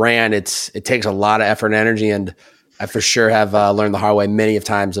it's a brand. It takes a lot of effort and energy. And I for sure have learned the hard way many of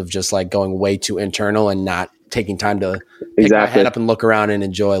times of just like going way too internal and not taking time to pick my head up and look around and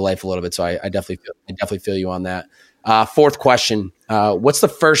enjoy life a little bit. So I definitely feel you on that. Fourth question. What's the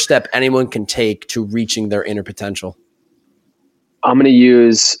first step anyone can take to reaching their inner potential? I'm going to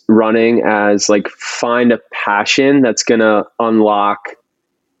use running as like, find a passion that's going to unlock,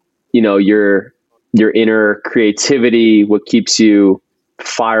 you know, your inner creativity, what keeps you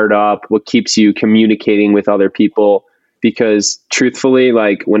fired up, what keeps you communicating with other people. Because truthfully,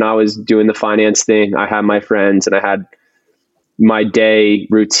 like when I was doing the finance thing, I had my friends and I had my day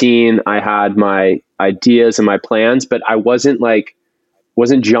routine. I had my ideas and my plans, but I wasn't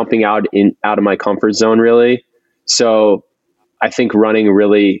jumping out of my comfort zone really. So I think running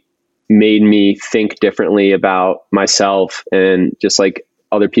really made me think differently about myself and just like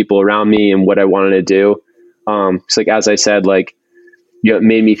other people around me and what I wanted to do. It's like, as I said, like, you know, it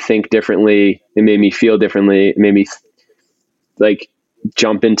made me think differently. It made me feel differently. It made me like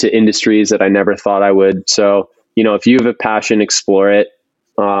jump into industries that I never thought I would. So, you know, if you have a passion, explore it.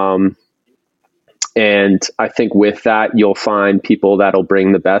 And I think with that, you'll find people that'll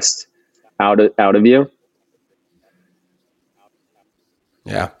bring the best out of you.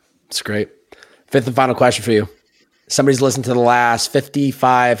 Yeah, it's great. Fifth and final question for you. Somebody's listened to the last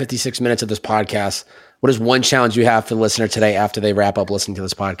 56 minutes of this podcast. What is one challenge you have for the listener today after they wrap up listening to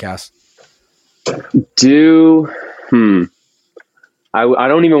this podcast? I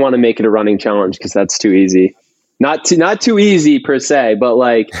don't even want to make it a running challenge because that's too easy. Not too easy per se, but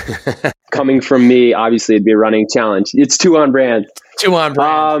like coming from me, obviously it'd be a running challenge. It's too on brand.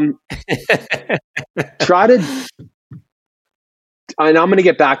 Try to, and I'm going to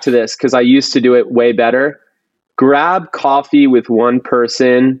get back to this because I used to do it way better. Grab coffee with one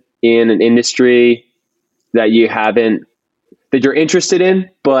person in an industry that you're interested in,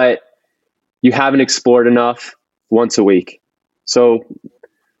 but you haven't explored enough, once a week. So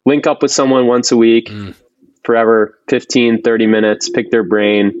link up with someone once a week, forever, 15, 30 minutes, pick their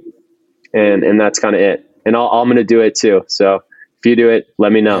brain, and that's kind of it. And I'm going to do it too. So if you do it,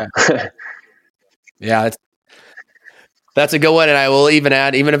 let me know. Yeah, that's a good one. And I will even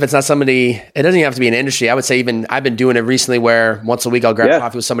add, even if it's not somebody, it doesn't even have to be an industry. I would say even I've been doing it recently where once a week I'll grab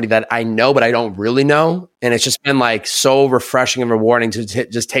coffee with somebody that I know, but I don't really know. And it's just been like so refreshing and rewarding to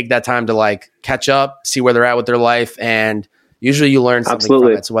just take that time to like catch up, see where they're at with their life. And usually you learn something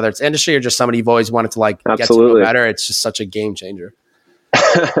from it. So whether it's industry or just somebody you've always wanted to like get to know better, it's just such a game changer.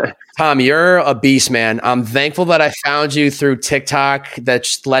 Tom, you're a beast, man. I'm thankful that I found you through TikTok. That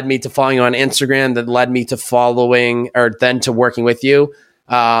led me to following you on Instagram. That led me to following, or then to working with you.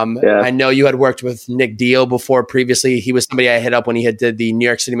 I know you had worked with Nick Dio before previously. He was somebody I hit up when he did the New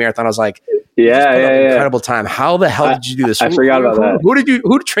York City Marathon. I was like, incredible time. How the hell did you do this? I forgot about that.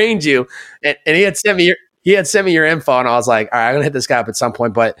 Who trained you? And he had sent me your info, and I was like, all right, I'm gonna hit this guy up at some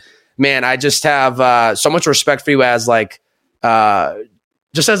point. But man, I just have so much respect for you as like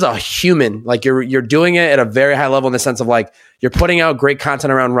just as a human. Like you're doing it at a very high level in the sense of like you're putting out great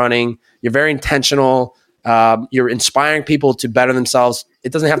content around running. You're very intentional. You're inspiring people to better themselves.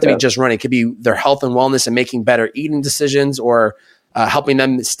 It doesn't have to be just running. It could be their health and wellness and making better eating decisions, or helping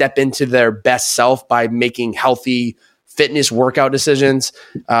them step into their best self by making healthy fitness workout decisions.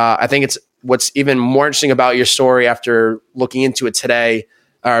 I think it's what's even more interesting about your story after looking into it today.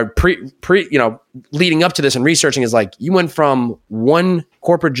 leading up to this and researching is like, you went from one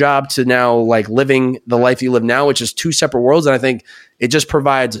corporate job to now like living the life you live now, which is two separate worlds. And I think it just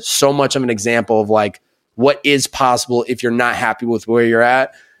provides so much of an example of like what is possible if you're not happy with where you're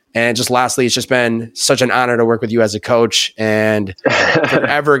at. And just lastly, it's just been such an honor to work with you as a coach, and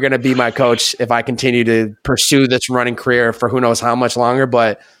forever going to be my coach if I continue to pursue this running career for who knows how much longer.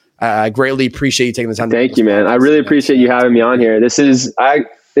 But I greatly appreciate you taking the time. Thank you, man. I really appreciate you having me on here. This is, I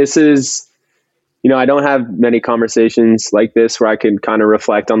don't have many conversations like this where I can kind of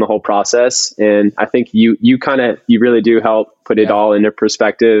reflect on the whole process. And I think you really do help put it all into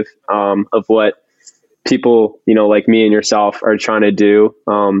perspective, of what people, like me and yourself are trying to do,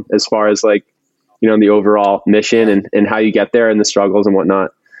 as far as like, the overall mission and how you get there and the struggles and whatnot.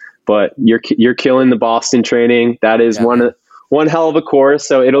 But you're killing the Boston training. That is one hell of a course.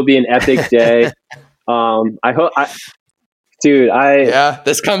 So it'll be an epic day. I hope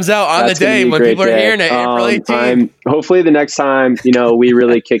this comes out on the day when people are hearing it. April 18th. Hopefully the next time, we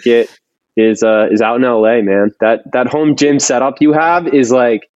really kick it is out in LA, man. That home gym setup you have is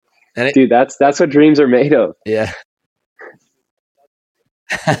like, dude, that's what dreams are made of. Yeah.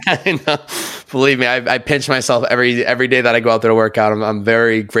 I know. Believe me, I pinch myself every day that I go out there to work out. I'm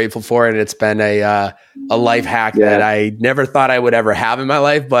very grateful for it. It's been a life hack that I never thought I would ever have in my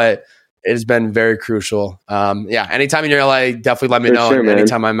life, but it has been very crucial. Anytime you're in LA, definitely let me know. Sure,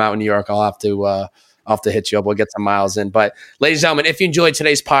 anytime I'm out in New York, I'll have to hit you up. We'll get some miles in. But ladies and gentlemen, if you enjoyed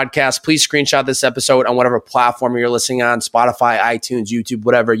today's podcast, please screenshot this episode on whatever platform you're listening on, Spotify, iTunes, YouTube,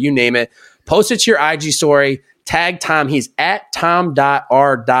 whatever, you name it. Post it to your IG story. Tag Tom. He's at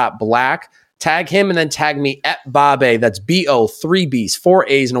tom.r.black. Tag him and then tag me at Bob-A. That's B-O, 3 B's, 4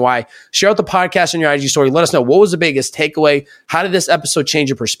 A's and a Y. Share out the podcast on your IG story. Let us know, what was the biggest takeaway? How did this episode change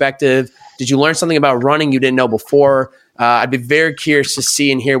your perspective? Did you learn something about running you didn't know before? I'd be very curious to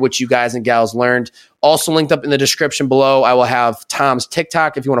see and hear what you guys and gals learned. Also linked up in the description below, I will have Tom's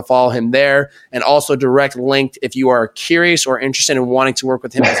TikTok if you want to follow him there, and also direct linked if you are curious or interested in wanting to work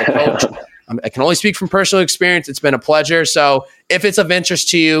with him as a coach. I can only speak from personal experience. It's been a pleasure. So if it's of interest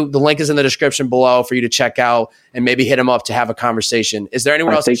to you, the link is in the description below for you to check out and maybe hit him up to have a conversation. Is there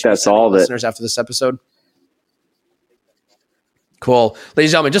anywhere else? I think that's all of it. Listeners after this episode? Cool.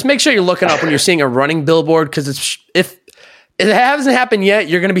 Ladies and gentlemen, just make sure you're looking up when you're seeing a running billboard, because if it hasn't happened yet,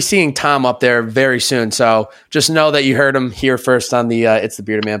 you're going to be seeing Tom up there very soon. So just know that you heard him here first on the It's the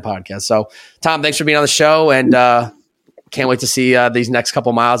Bearded Man podcast. So Tom, thanks for being on the show, and can't wait to see these next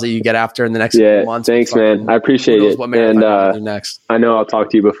couple miles that you get after in the next couple months. Thanks, man. I appreciate it. And next. I know I'll talk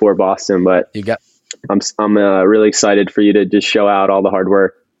to you before Boston, but I'm really excited for you to just show out all the hard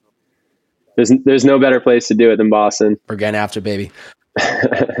work. There's no better place to do it than Boston. We're getting after, baby.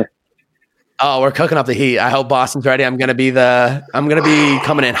 Oh, we're cooking up the heat. I hope Boston's ready. I'm gonna be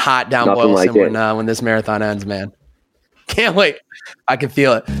coming in hot down Boylston when this marathon ends, man. Can't wait. I can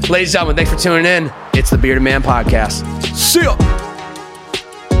feel it. Ladies and gentlemen, thanks for tuning in. It's the Bearded Man Podcast. See ya.